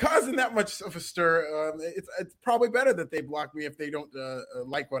if I'm causing that much of a stir, it's probably better that they block me if they don't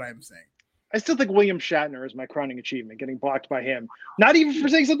like what I'm saying. I still think William Shatner is my crowning achievement, getting blocked by him. Not even for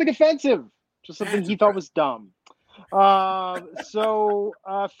saying something offensive, just something he thought was dumb. So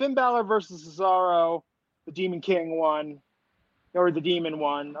Finn Balor versus Cesaro, the Demon King won, or the Demon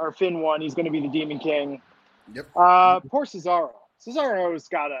won, or Finn won. He's going to be the Demon King. Yep. Poor Cesaro. Cesaro's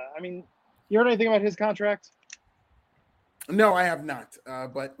got you heard anything about his contract? No, I have not.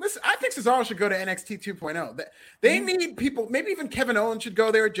 But listen, I think Cesaro should go to NXT 2.0. They need people. Maybe even Kevin Owens should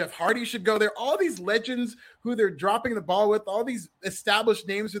go there. Jeff Hardy should go there. All these legends who they're dropping the ball with, all these established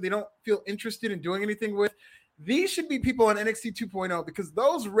names who they don't feel interested in doing anything with. These should be people on NXT 2.0 because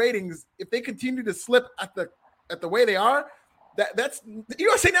those ratings, if they continue to slip at the way they are, that's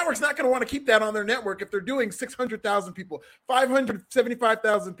USA Network's not going to want to keep that on their network if they're doing 600,000 people,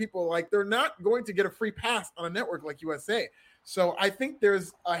 575,000 people. Like, they're not going to get a free pass on a network like USA. So I think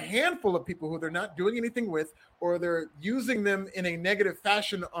there's a handful of people who they're not doing anything with, or they're using them in a negative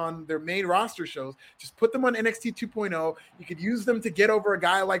fashion on their main roster shows. Just put them on NXT 2.0. You could use them to get over a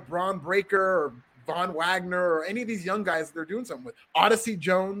guy like Braun Breaker or Von Wagner or any of these young guys that they're doing something with. Odyssey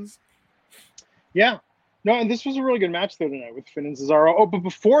Jones. Yeah. No, and this was a really good match there tonight with Finn and Cesaro. Oh, but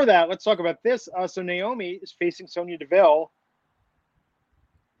before that, let's talk about this. So Naomi is facing Sonya Deville.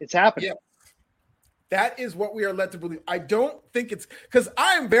 It's happening. Yeah. That is what we are led to believe. I don't think it's because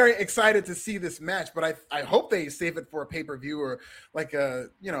I am very excited to see this match, but I hope they save it for a pay-per-view or like I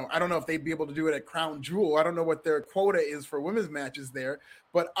don't know if they'd be able to do it at Crown Jewel. I don't know what their quota is for women's matches there,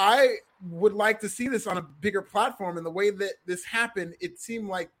 but I would like to see this on a bigger platform. And the way that this happened, it seemed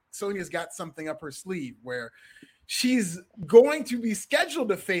like Sonya's got something up her sleeve where she's going to be scheduled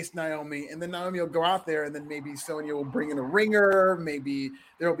to face Naomi, and then Naomi will go out there, and then maybe Sonya will bring in a ringer. Maybe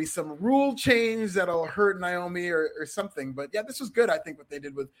there'll be some rule change that'll hurt Naomi or something. But yeah, this was good, I think, what they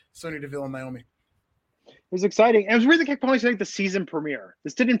did with Sonya Deville and Naomi. It was exciting. And it was really calling like the season premiere.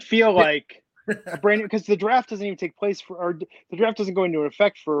 This didn't feel like a brand new, because the draft doesn't even take place the draft doesn't go into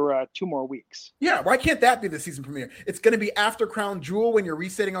effect for 2 more weeks. Yeah, why can't that be the season premiere? It's going to be after Crown Jewel when you're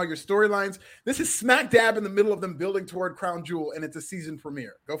resetting all your storylines. This is smack dab in the middle of them building toward Crown Jewel, and it's a season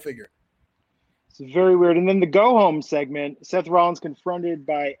premiere. Go figure. It's very weird. And then the go home segment, Seth Rollins confronted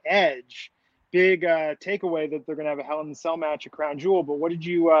by Edge. Big takeaway that they're going to have a Hell in a Cell match at Crown Jewel. But what did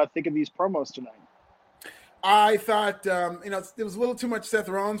you think of these promos tonight? I thought it was a little too much Seth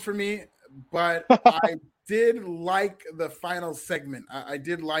Rollins for me. But I did like the final segment. I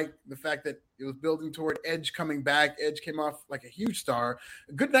did like the fact that it was building toward Edge coming back. Edge came off like a huge star.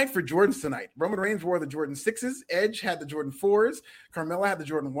 A good night for Jordans tonight. Roman Reigns wore the Jordan 6s. Edge had the Jordan 4s. Carmella had the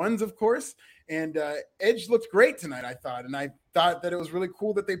Jordan 1s, of course. And Edge looked great tonight, I thought. And I thought that it was really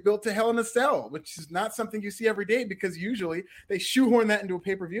cool that they built to Hell in a Cell, which is not something you see every day because usually they shoehorn that into a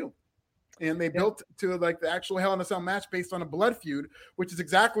pay-per-view. And they built to like the actual Hell in a Cell match based on a blood feud, which is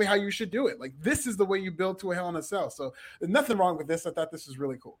exactly how you should do it. Like, this is the way you build to a Hell in a Cell. So there's nothing wrong with this. I thought this was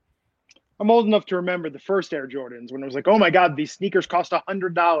really cool. I'm old enough to remember the first Air Jordans when it was like, oh my God, these sneakers cost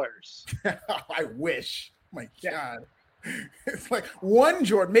 $100. I wish. Oh my God. It's like one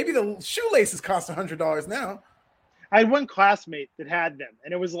Jordan. Maybe the shoelaces cost $100 now. I had one classmate that had them,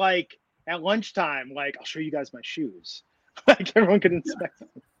 and it was like at lunchtime, like, I'll show you guys my shoes. Like, everyone could inspect them.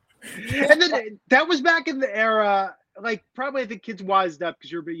 And then that was back in the era, like, probably I think kids wised up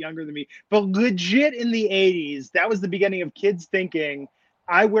because you're a bit younger than me, but legit in the 80s, that was the beginning of kids thinking,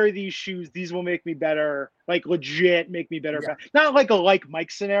 I wear these shoes, these will make me better, like legit make me better. Yeah. Not like a like Mike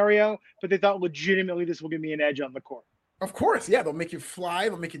scenario, but they thought legitimately this will give me an edge on the court. Of course, yeah, they'll make you fly,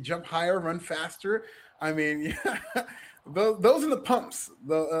 they'll make you jump higher, run faster. I mean, yeah. Those are the pumps.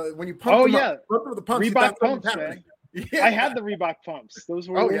 When you pump them up, pump the pumps, Reebok pumps, man. Yeah. I had the Reebok pumps. Those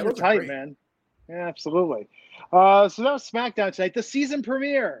were tight, man. Yeah, absolutely. So that was SmackDown tonight. The season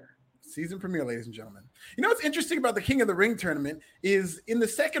premiere. Season premiere, ladies and gentlemen. You know what's interesting about the King of the Ring tournament is in the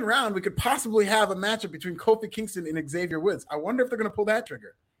second round, we could possibly have a matchup between Kofi Kingston and Xavier Woods. I wonder if they're going to pull that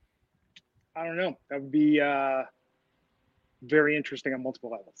trigger. I don't know. That would be very interesting on multiple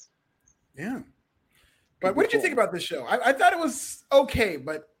levels. Yeah. But what did you think about this show? I thought it was okay,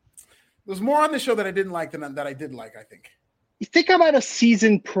 but there's more on the show that I didn't like than that I did like, I think. You think about a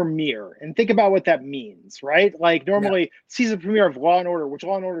season premiere and think about what that means, right? Like normally season premiere of Law & Order, which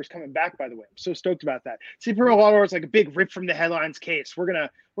Law & Order is coming back, by the way. I'm so stoked about that. Season premiere of Law & Order is like a big rip from the headlines case. We're gonna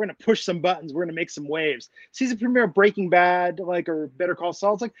push some buttons. We're gonna make some waves. Season premiere of Breaking Bad, or Better Call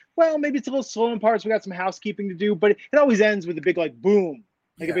Saul, it's like, well, maybe it's a little slow in parts. We got some housekeeping to do, but it always ends with a big like boom,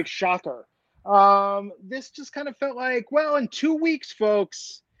 like a big shocker. This just kind of felt like, well, in 2 weeks,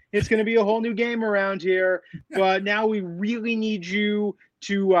 folks, it's going to be a whole new game around here, but now we really need you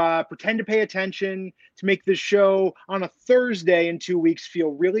to pretend to pay attention, to make this show on a Thursday in 2 weeks feel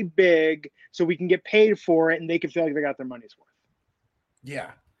really big so we can get paid for it and they can feel like they got their money's worth.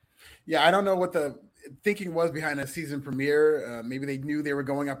 Yeah. Yeah, I don't know what the thinking was behind a season premiere. Maybe they knew they were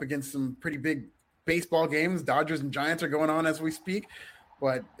going up against some pretty big baseball games. Dodgers and Giants are going on as we speak.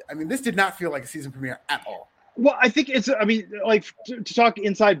 But, I mean, this did not feel like a season premiere at all. Well, I think to talk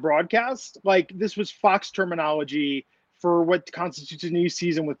inside broadcast, like this was Fox terminology for what constitutes a new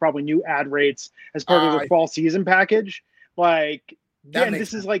season with probably new ad rates as part of their fall season package. Like, again,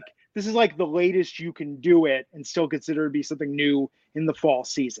 this is like the latest you can do it and still consider it to be something new in the fall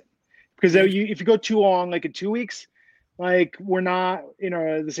season. Because if you go too long, like in 2 weeks, like we're not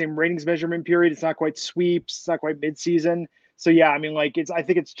in the same ratings measurement period. It's not quite sweeps. It's not quite midseason. So yeah, I mean, like I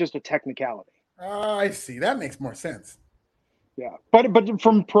think it's just a technicality. I see. That makes more sense. Yeah, but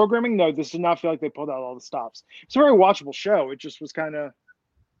from programming, no, this did not feel like they pulled out all the stops. It's a very watchable show. It just was kind of,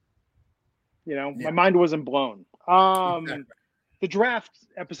 my mind wasn't blown. Exactly. The draft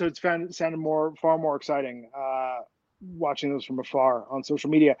episodes sounded far more exciting. Watching those from afar on social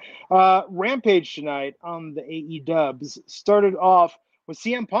media. Rampage tonight on the AE Dubs started off with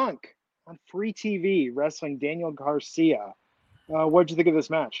CM Punk on free TV wrestling Daniel Garcia. What did you think of this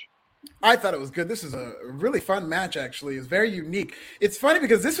match? I thought it was good. This is a really fun match, actually. It's very unique. It's funny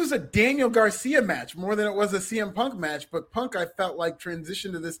because this was a Daniel Garcia match more than it was a CM Punk match, but Punk, I felt like,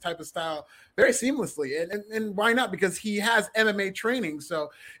 transitioned to this type of style very seamlessly. And why not? Because he has MMA training.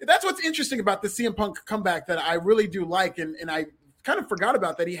 So that's what's interesting about the CM Punk comeback that I really do like. And I kind of forgot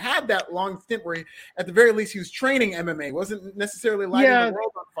about that. He had that long stint where at the very least he was training MMA. Wasn't necessarily lighting the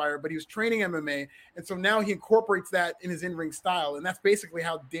world on fire, but he was training MMA. And so now he incorporates that in his in-ring style. And that's basically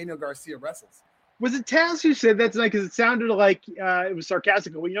how Daniel Garcia wrestles. Was it Taz who said that tonight? Because it sounded like it was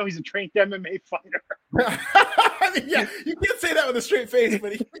sarcastic. Well, he's a trained MMA fighter. I mean, yeah, you can't say that with a straight face,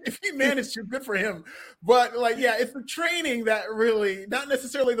 but if he managed to, good for him. But it's the training that really, not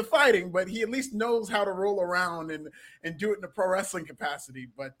necessarily the fighting, but he at least knows how to roll around and do it in a pro wrestling capacity.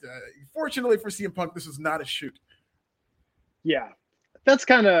 But fortunately for CM Punk, this was not a shoot. Yeah, it's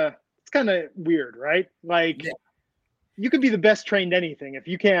kind of weird, right? Like. Yeah. You could be the best trained anything. If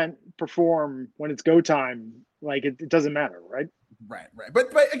you can't perform when it's go time, like it doesn't matter, right? Right.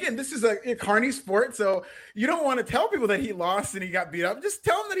 But again, this is a carny sport, so you don't want to tell people that he lost and he got beat up. Just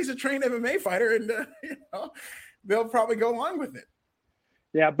tell them that he's a trained MMA fighter, and they'll probably go along with it.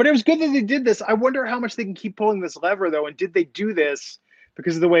 Yeah, but it was good that they did this. I wonder how much they can keep pulling this lever, though, and did they do this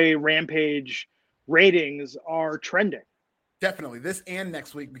because of the way Rampage ratings are trending? Definitely this and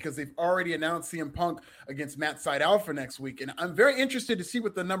next week, because they've already announced CM Punk against Matt Sydal for next week. And I'm very interested to see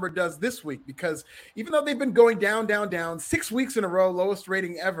what the number does this week, because even though they've been going down 6 weeks in a row, lowest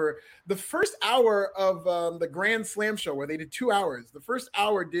rating ever, the first hour of the Grand Slam show, where they did 2 hours, the first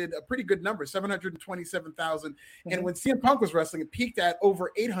hour did a pretty good number, 727,000. Mm-hmm. And when CM Punk was wrestling, it peaked at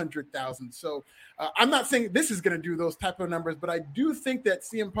over 800,000. So I'm not saying this is going to do those type of numbers, but I do think that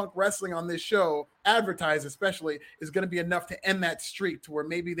CM Punk wrestling on this show, advertised especially, is going to be enough to end that streak to where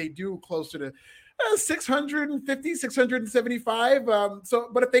maybe they do closer to 650, 675.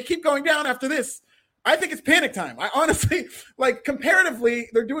 But if they keep going down after this, I think it's panic time. I honestly, comparatively,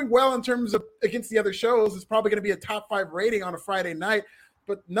 they're doing well in terms of against the other shows. It's probably going to be a top 5 rating on a Friday night,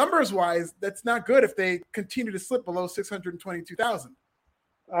 but numbers wise, that's not good if they continue to slip below 622,000.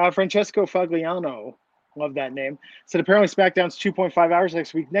 Francesco Fagliano, love that name, said apparently SmackDown's 2.5 hours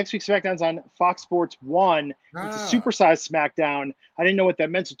next week. Next week, SmackDown's on Fox Sports 1. It's a supersized SmackDown. I didn't know what that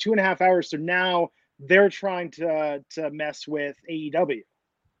meant. So 2.5 hours. So now they're trying to mess with AEW.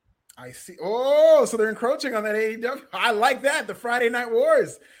 I see. Oh, so they're encroaching on that AEW. I like that. The Friday Night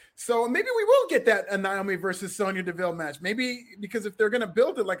Wars. So maybe we will get that Naomi versus Sonya Deville match. Maybe because if they're going to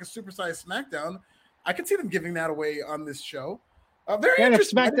build it like a supersized SmackDown, I could see them giving that away on this show. Very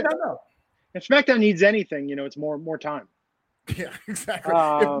interesting. If SmackDown needs anything, it's more time. Yeah, exactly.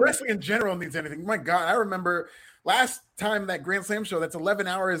 If wrestling in general needs anything, my God, I remember last time that Grand Slam show, that's 11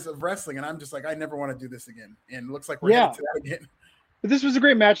 hours of wrestling, and I'm just like, I never want to do this again. And it looks like we're headed to that again. But this was a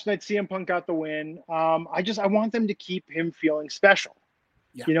great match tonight. CM Punk got the win. I want them to keep him feeling special.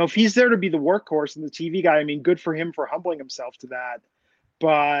 Yeah. If he's there to be the workhorse and the TV guy, I mean, good for him for humbling himself to that.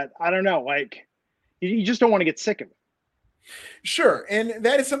 But I don't know, you just don't want to get sick of it. Sure, and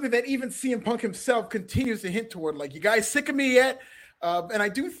that is something that even CM Punk himself continues to hint toward. You guys sick of me yet? And I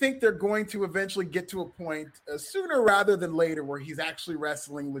do think they're going to eventually get to a point sooner rather than later where he's actually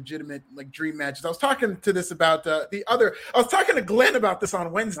wrestling legitimate dream matches. I was talking to Glenn about this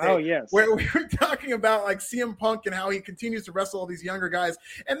on Wednesday. Oh, yes. Where we were talking about CM Punk and how he continues to wrestle all these younger guys.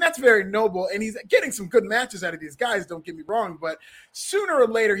 And that's very noble. And he's getting some good matches out of these guys, don't get me wrong. But sooner or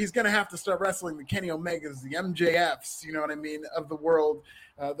later, he's going to have to start wrestling the Kenny Omegas, the MJFs, you know what I mean, of the world.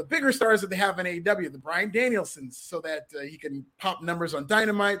 The bigger stars that they have in AEW, the Bryan Danielsons, so that he can pop numbers on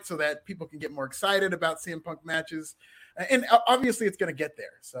Dynamite, so that people can get more excited about CM Punk matches. And obviously it's going to get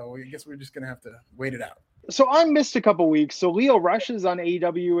there. So I guess we're just going to have to wait it out. So I missed a couple weeks. So Leo Rush is on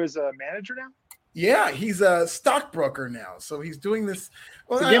AEW as a manager now? Yeah, he's a stockbroker now. So he's doing this.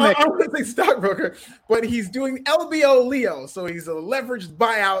 Well, I wouldn't say stockbroker, but he's doing LBO Leo. So he's a leveraged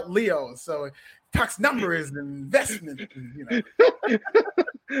buyout Leo. So talks numbers and investment.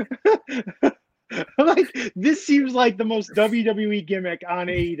 And, like, this seems like the most WWE gimmick on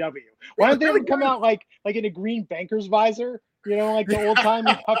AEW. Why don't they ever come out like in a green banker's visor? Like the old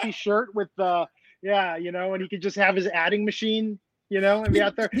timey puffy shirt with the and he could just have his adding machine, and be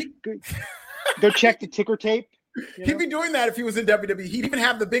out there. Go check the ticker tape. He'd be doing that if he was in WWE. He'd even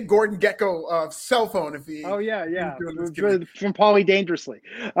have the big Gordon Gecko cell phone if he. Oh yeah. From Paulie Dangerously.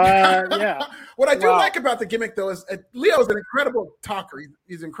 Yeah. What I do like about the gimmick though is Leo's an incredible talker.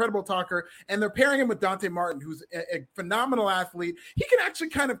 He's an incredible talker, and they're pairing him with Dante Martin, who's a phenomenal athlete. He can actually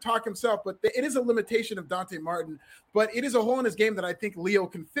kind of talk himself, but it is a limitation of Dante Martin. But it is a hole in his game that I think Leo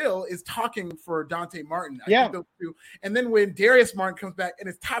can fill is talking for Dante Martin. I think those two. And then when Darius Martin comes back and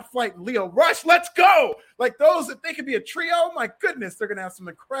it's top flight, Leo Rush, let's go! Like those, if they could be a trio, my goodness, they're gonna have some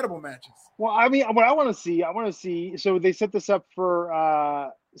incredible matches. Well, I mean, what I want to see. So they set this up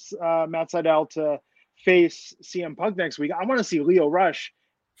for Matt Sydal to face CM Punk next week. I want to see Leo Rush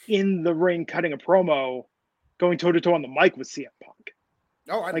in the ring cutting a promo, going toe to toe on the mic with CM Punk.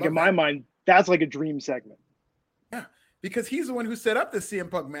 Oh, my mind, that's like a dream segment. Yeah, because he's the one who set up the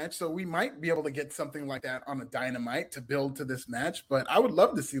CM Punk match, so we might be able to get something like that on a Dynamite to build to this match. But I would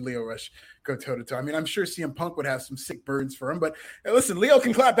love to see Leo Rush go toe to toe. I mean, I'm sure CM Punk would have some sick burns for him, but listen, Leo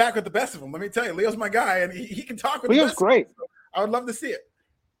can clap back with the best of them. Let me tell you, Leo's my guy, and he can talk with Leo's the best great. So I would love to see it.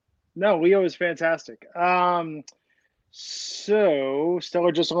 No, Leo is fantastic. So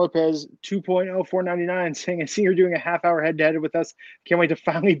Stella Justin Lopez 2.0499 saying, I see you're doing a half-hour head-to-head with us. Can't wait to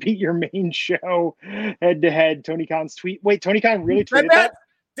finally beat your main show head-to-head. Tony Khan's tweet. Wait, Tony Khan really tweeted that?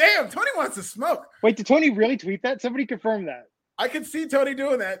 Damn, Tony wants to smoke. Wait, did Tony really tweet that? Somebody confirm that. I can see Tony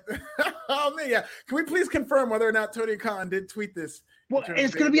doing that. Oh man, yeah. Can we please confirm whether or not Tony Khan did tweet this? Well,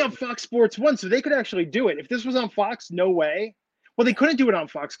 it's going to be on Fox Sports 1, so they could actually do it. If this was on Fox, no way. Well, they couldn't do it on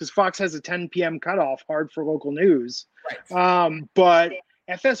Fox because Fox has a 10 p.m. cutoff, hard for local news. Right. But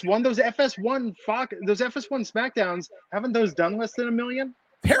FS1, those FS1 SmackDowns, haven't those done less than 1 million?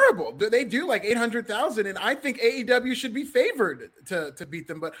 Terrible. They do like 800,000, and I think AEW should be favored to beat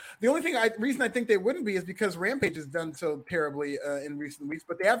them. But the only reason I think they wouldn't be is because Rampage has done so terribly in recent weeks.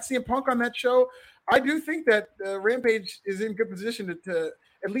 But they have CM Punk on that show. I do think that Rampage is in good position to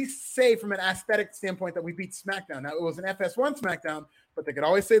at least say from an aesthetic standpoint that we beat SmackDown. Now, it was an FS1 SmackDown, but they could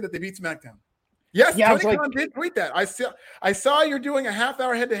always say that they beat SmackDown. Yes, Tony Khan did tweet that. I saw you're doing a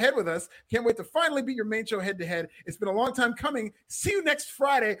half-hour head-to-head with us. Can't wait to finally beat your main show head-to-head. It's been a long time coming. See you next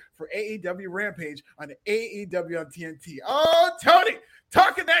Friday for AEW Rampage on AEW on TNT. Oh, Tony,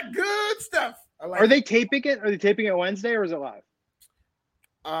 talking that good stuff. Are they taping it? Are they taping it Wednesday or is it live?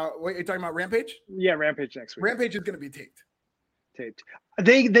 Wait, you're talking about Rampage? Yeah, Rampage next week. Rampage is going to be taped.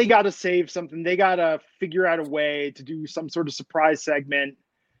 They got to save something. They got to figure out a way to do some sort of surprise segment.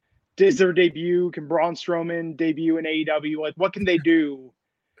 Is their debut? Can Braun Strowman debut in AEW? Like, what can they do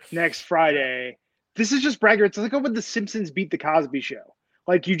next Friday? This is just braggart. It's like when The Simpsons beat The Cosby Show.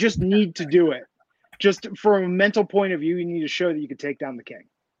 Like, you just need to do it. Just from a mental point of view, you need to show that you could take down the king.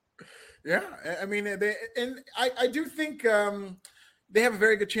 Yeah, I mean, I do think they have a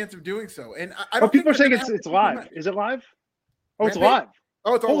very good chance of doing so. And I don't. People are saying it's live. Is it live? Oh, it's live.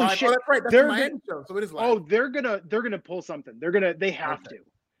 Oh, it's all live. Shit. Oh, that's right. That's the Miami show, so it is live. Oh, they're gonna pull something. They have to.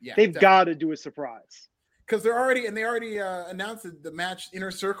 Yeah, they've got to do a surprise because they already announced the match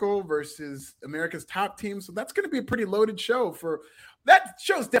Inner Circle versus America's Top Team. So that's going to be a pretty loaded show. That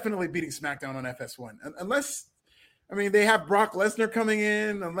show's definitely beating SmackDown on FS1, unless they have Brock Lesnar coming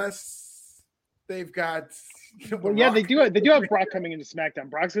in, unless they've got. They do have Brock coming into SmackDown.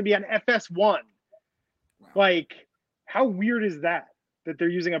 Brock's going to be on FS1. Wow. Like, how weird is that they're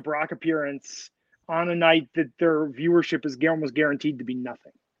using a Brock appearance on a night that their viewership is almost guaranteed to be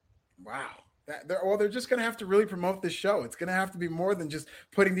nothing? Wow. They're just going to have to really promote this show. It's going to have to be more than just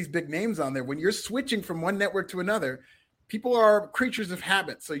putting these big names on there. When you're switching from one network to another, people are creatures of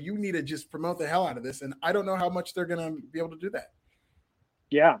habit. So you need to just promote the hell out of this. And I don't know how much they're going to be able to do that.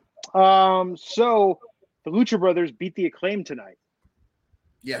 Yeah. So the Lucha Brothers beat the Acclaim tonight.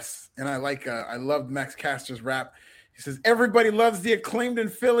 Yes. And I loved Max Caster's rap. He says, everybody loves the Acclaimed in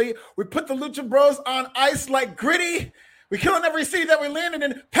Philly. We put the Lucha Bros on ice like Gritty. We killing every city that we landed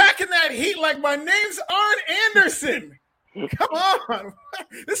in, packing that heat like my name's Arn Anderson. Come on.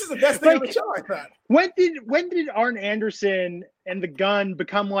 This is the best thing on the show, I thought. When did Arn Anderson and the Gun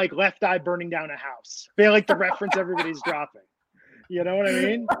become like Left Eye burning down a house? They like the reference everybody's dropping. You know what I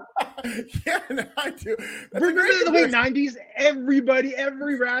mean? Yeah, no, I do. Remember in the late 90s, every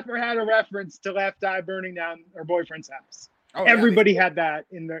rapper had a reference to Left Eye burning down her boyfriend's house. Oh, everybody had that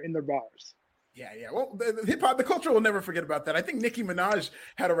in their bars. Yeah. Well, the hip hop, the culture will never forget about that. I think Nicki Minaj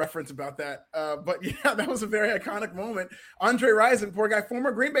had a reference about that. But yeah, that was a very iconic moment. Andre Rison, poor guy,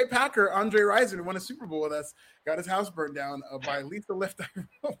 former Green Bay Packer, Andre Rison, who won a Super Bowl with us, got his house burned down by Lisa Left Eye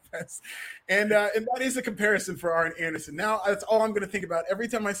Lopez. And that is a comparison for Arn Anderson. Now, that's all I'm going to think about every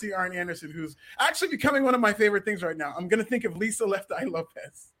time I see Arn Anderson, who's actually becoming one of my favorite things right now. I'm going to think of Lisa Left Eye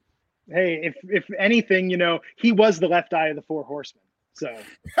Lopez. Hey, if anything, he was the left eye of the Four Horsemen. So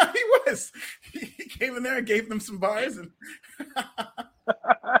he was. He came in there and gave them some bars. And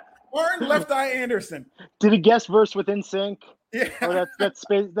Arn Left Eye Anderson did a guest verse with NSYNC. Yeah, or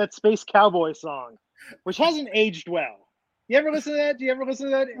that Space Cowboy song, which hasn't aged well. You ever listen to that? Do you ever listen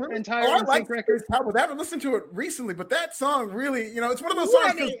to that entire NSYNC record? I haven't listened to it recently, but that song really, it's one of those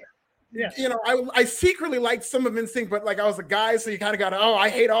songs. Yeah. I secretly liked some of NSYNC, but like I was a guy, so you kind of got I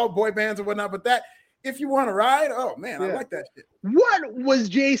hate all boy bands and whatnot. But that, if you want to ride, oh man, I like that shit. What was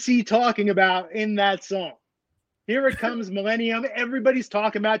JC talking about in that song? Here it comes, Millennium. Everybody's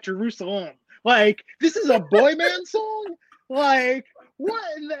talking about Jerusalem. Like, this is a boy band song? Like, what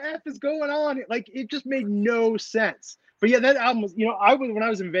in the F is going on? Like, it just made no sense. But yeah, that album was, when I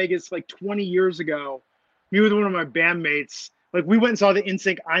was in Vegas like 20 years ago, me with one of my bandmates, like we went and saw the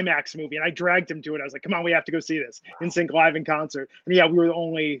NSYNC IMAX movie, and I dragged him to it. I was like, "Come on, we have to go see this NSYNC live in concert." And yeah, we were the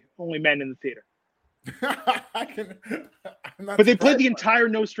only men in the theater. But they played the entire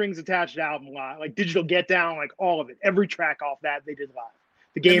No Strings Attached album live, like Digital Get Down, like all of it, every track off that they did live.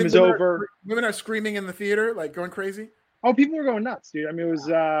 The game is over. Women are screaming in the theater, like going crazy. Oh, people were going nuts, dude. I mean, it was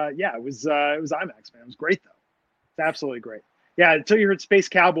it was IMAX, man. It was great though. It's absolutely great. Yeah, until you heard Space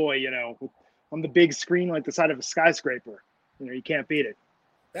Cowboy, on the big screen like the side of a skyscraper. You can't beat it.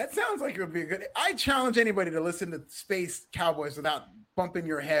 That sounds like it would be a good. I challenge anybody to listen to Space Cowboys without bumping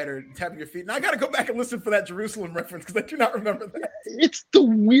your head or tapping your feet. And I got to go back and listen for that Jerusalem reference because I do not remember that. It's the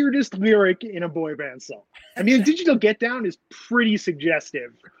weirdest lyric in a boy band song. I mean, Digital Get Down is pretty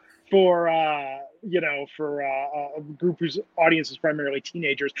suggestive for a group whose audience is primarily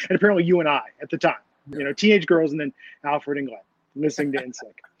teenagers, and apparently you and I at the time. Teenage girls, and then Alfred and Glenn listening to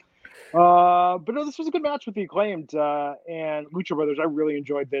NSYNC. But no, this was a good match with the Acclaimed and Lucha Brothers. I really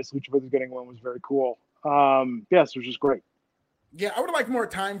enjoyed this. Lucha Brothers getting one was very cool. Yes, it was just great. Yeah, I would like more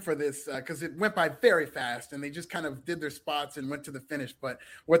time for this because it went by very fast and they just kind of did their spots and went to the finish. But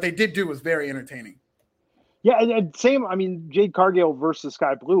what they did do was very entertaining. Yeah, and same. I mean, Jade Cargill versus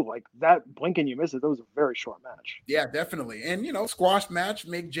Sky Blue, like that. Blink and you miss it. That was a very short match. Yeah, definitely. And squash match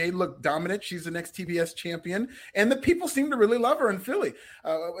make Jade look dominant. She's the next TBS champion, and the people seem to really love her in Philly.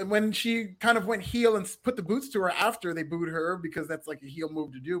 When she kind of went heel and put the boots to her after they booed her because that's like a heel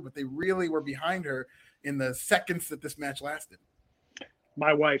move to do, but they really were behind her in the seconds that this match lasted.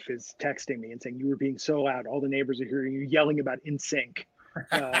 My wife is texting me and saying you were being so loud. All the neighbors are hearing you yelling about NSYNC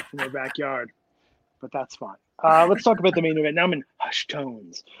from their backyard. But that's fine. Let's talk about the main event. Now I'm in hushed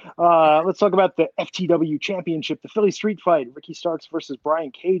tones. Let's talk about the FTW Championship, the Philly Street Fight, Ricky Starks versus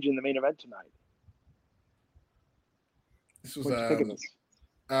Brian Cage in the main event tonight. This was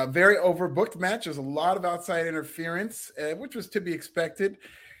a very overbooked match. There's a lot of outside interference, which was to be expected.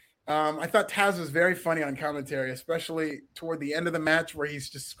 I thought Taz was very funny on commentary, especially toward the end of the match where he's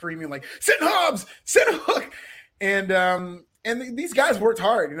just screaming like, "Send Hobbs! Send Hook!" And these guys worked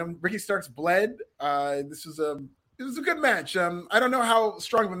hard. Ricky Starks bled. It was a good match. I don't know how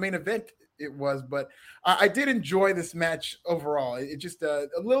strong of a main event it was, but I did enjoy this match overall. It just a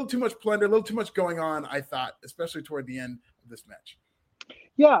little too much plunder, a little too much going on, I thought, especially toward the end of this match.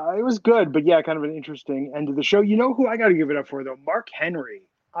 Yeah, it was good, but yeah, kind of an interesting end of the show. You know who I got to give it up for, though? Mark Henry.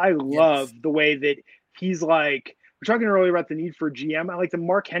 I love the way that he's like, we're talking earlier about the need for a GM. I like that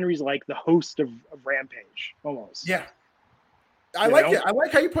Mark Henry's like the host of Rampage, almost. Yeah. I like it. I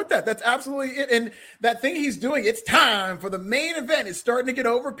like how you put that. That's absolutely it. And that thing he's doing, it's time for the main event. It's starting to get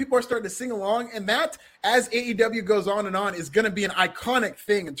over. People are starting to sing along. And that, as AEW goes on and on, is going to be an iconic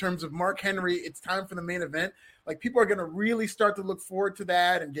thing in terms of Mark Henry. It's time for the main event. Like, people are going to really start to look forward to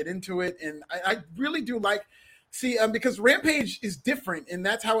that and get into it. And I really do like because Rampage is different, and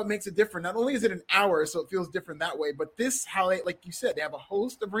that's how it makes it different. Not only is it an hour, so it feels different that way, but this, how they, like you said, they have a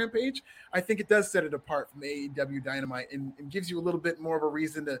host of Rampage. I think it does set it apart from AEW Dynamite and gives you a little bit more of a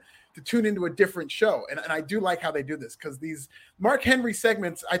reason to tune into a different show. And I do like how they do this because these Mark Henry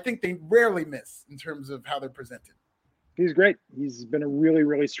segments, I think they rarely miss in terms of how they're presented. He's great. He's been a really,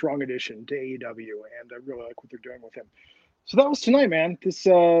 really strong addition to AEW, and I really like what they're doing with him. So that was tonight, man. This,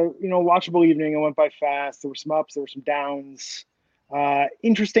 watchable evening. It went by fast. There were some ups. There were some downs.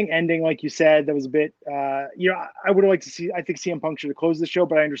 Interesting ending, like you said. That was a bit, I would have liked to see, I think CM Punk should have closed the show,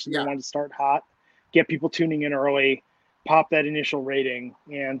 but I understand they wanted to start hot, get people tuning in early, pop that initial rating.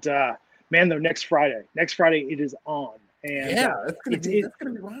 And man, though, next Friday it is on. And that's going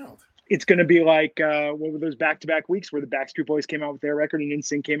to be wild. It's going to be like, what were those back-to-back weeks where the Backstreet Boys came out with their record and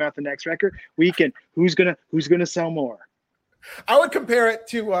NSYNC came out the next record weekend? Who's gonna sell more? I would compare it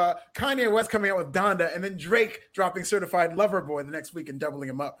to Kanye West coming out with Donda and then Drake dropping Certified Lover Boy the next week and doubling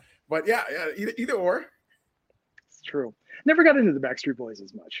him up. But yeah, either or. It's true. Never got into the Backstreet Boys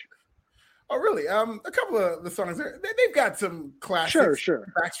as much. Oh, really? A couple of the songs they've got some classics. Sure.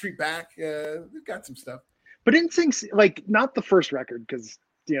 Backstreet Back. They've got some stuff. But NSYNC's like not the first record because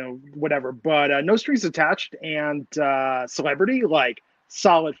whatever. But No Strings Attached and Celebrity, like,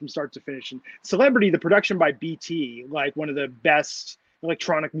 solid from start to finish. And Celebrity, the production by BT, like one of the best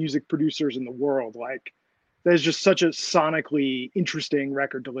electronic music producers in the world. Like, that is just such a sonically interesting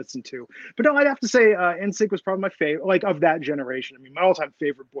record to listen to. But no, I'd have to say NSYNC was probably my favorite, like, of that generation. I mean, my all-time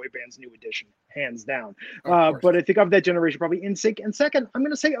favorite boy band's New Edition, hands down. But I think of that generation, probably NSYNC. And second, I'm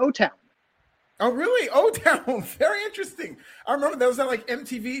going to say O-Town. Oh, really? O-Town. Very interesting. I remember that was that like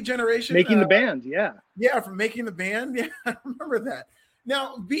MTV generation. Making the Band, yeah. Yeah, from Making the Band. Yeah, I remember that.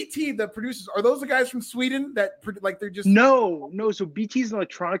 Now, BT, the producers, are those the guys from Sweden that like they're just No. So BT's an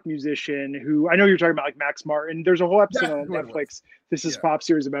electronic musician who I know you're talking about, like Max Martin. There's a whole episode on Netflix. This is Pop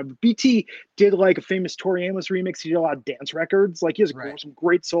series about. But BT did like a famous Tori Amos remix. He did a lot of dance records. Like he has some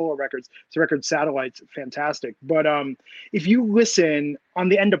great solo records. His record Satellite's fantastic. But if you listen on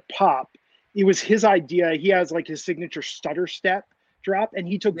the end of Pop, it was his idea. He has like his signature stutter step drop, and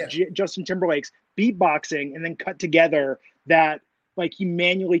he took Justin Timberlake's beatboxing and then cut together that. Like he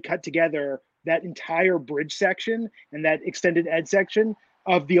manually cut together that entire bridge section and that extended ed section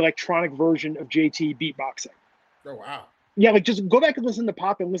of the electronic version of JT beatboxing. Oh, wow. Yeah, like just go back and listen to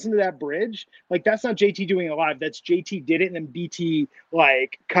Pop and listen to that bridge. Like that's not JT doing it live. That's JT did it and then BT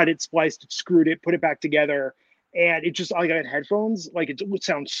like cut it, spliced it, screwed it, put it back together. And it just, like I had headphones, like it would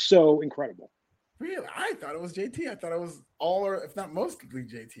sound so incredible. Really? I thought it was JT. I thought it was all or if not mostly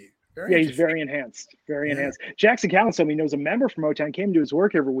JT. He's very enhanced. Enhanced. Jackson Callan told me he knows a member from Motown, came to his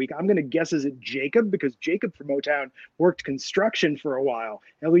work every week. I'm going to guess is it Jacob, because Jacob from Motown worked construction for a while,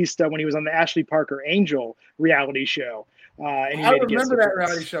 at least when he was on the Ashley Parker Angel reality show. And I remember that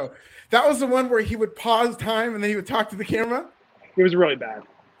reality show. That was the one where he would pause time and then he would talk to the camera. It was really bad.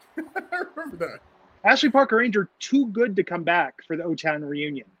 I remember that. Ashley Parker Angel too good to come back for the O-Town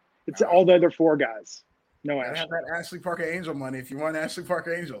reunion. It's all the other four guys. No Ashley. Have that Ashley Parker Angel money if you want Ashley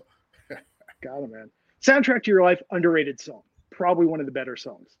Parker Angel. Got it, man. Soundtrack to Your Life, underrated song. Probably one of the better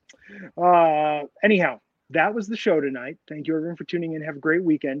songs. Anyhow, that was the show tonight. Thank you, everyone, for tuning in. Have a great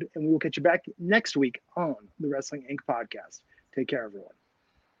weekend, and we will catch you back next week on the Wrestling Inc. podcast. Take care, everyone.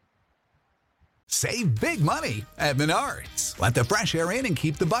 Save big money at Menards. Let the fresh air in and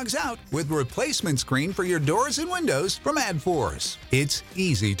keep the bugs out with replacement screen for your doors and windows from AdForce. It's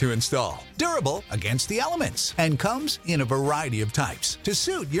easy to install, durable against the elements, and comes in a variety of types to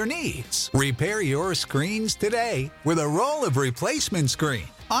suit your needs. Repair your screens today with a roll of replacement screen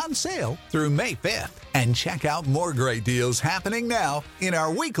on sale through May 5th. And check out more great deals happening now in our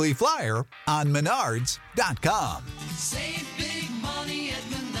weekly flyer on Menards.com. Save big money at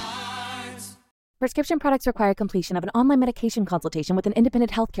Menards. Prescription products require completion of an online medication consultation with an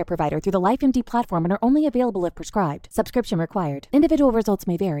independent healthcare provider through the LifeMD platform and are only available if prescribed. Subscription required. Individual results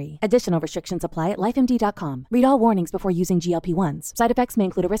may vary. Additional restrictions apply at lifemd.com. Read all warnings before using GLP-1s. Side effects may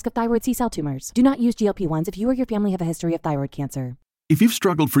include a risk of thyroid C-cell tumors. Do not use GLP-1s if you or your family have a history of thyroid cancer. If you've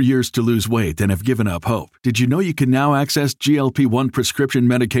struggled for years to lose weight and have given up hope, did you know you can now access GLP-1 prescription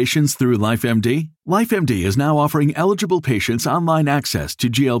medications through LifeMD? LifeMD is now offering eligible patients online access to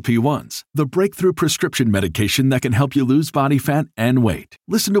GLP-1s, the breakthrough prescription medication that can help you lose body fat and weight.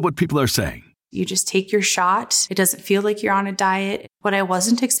 Listen to what people are saying. You just take your shot. It doesn't feel like you're on a diet. What I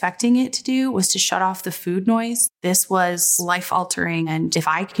wasn't expecting it to do was to shut off the food noise. This was life-altering, and if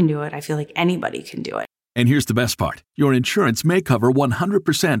I can do it, I feel like anybody can do it. And here's the best part. Your insurance may cover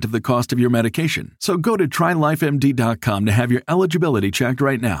 100% of the cost of your medication. So go to TryLifeMD.com to have your eligibility checked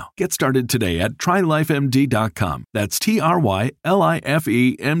right now. Get started today at TryLifeMD.com. That's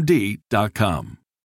TryLifeMD.com.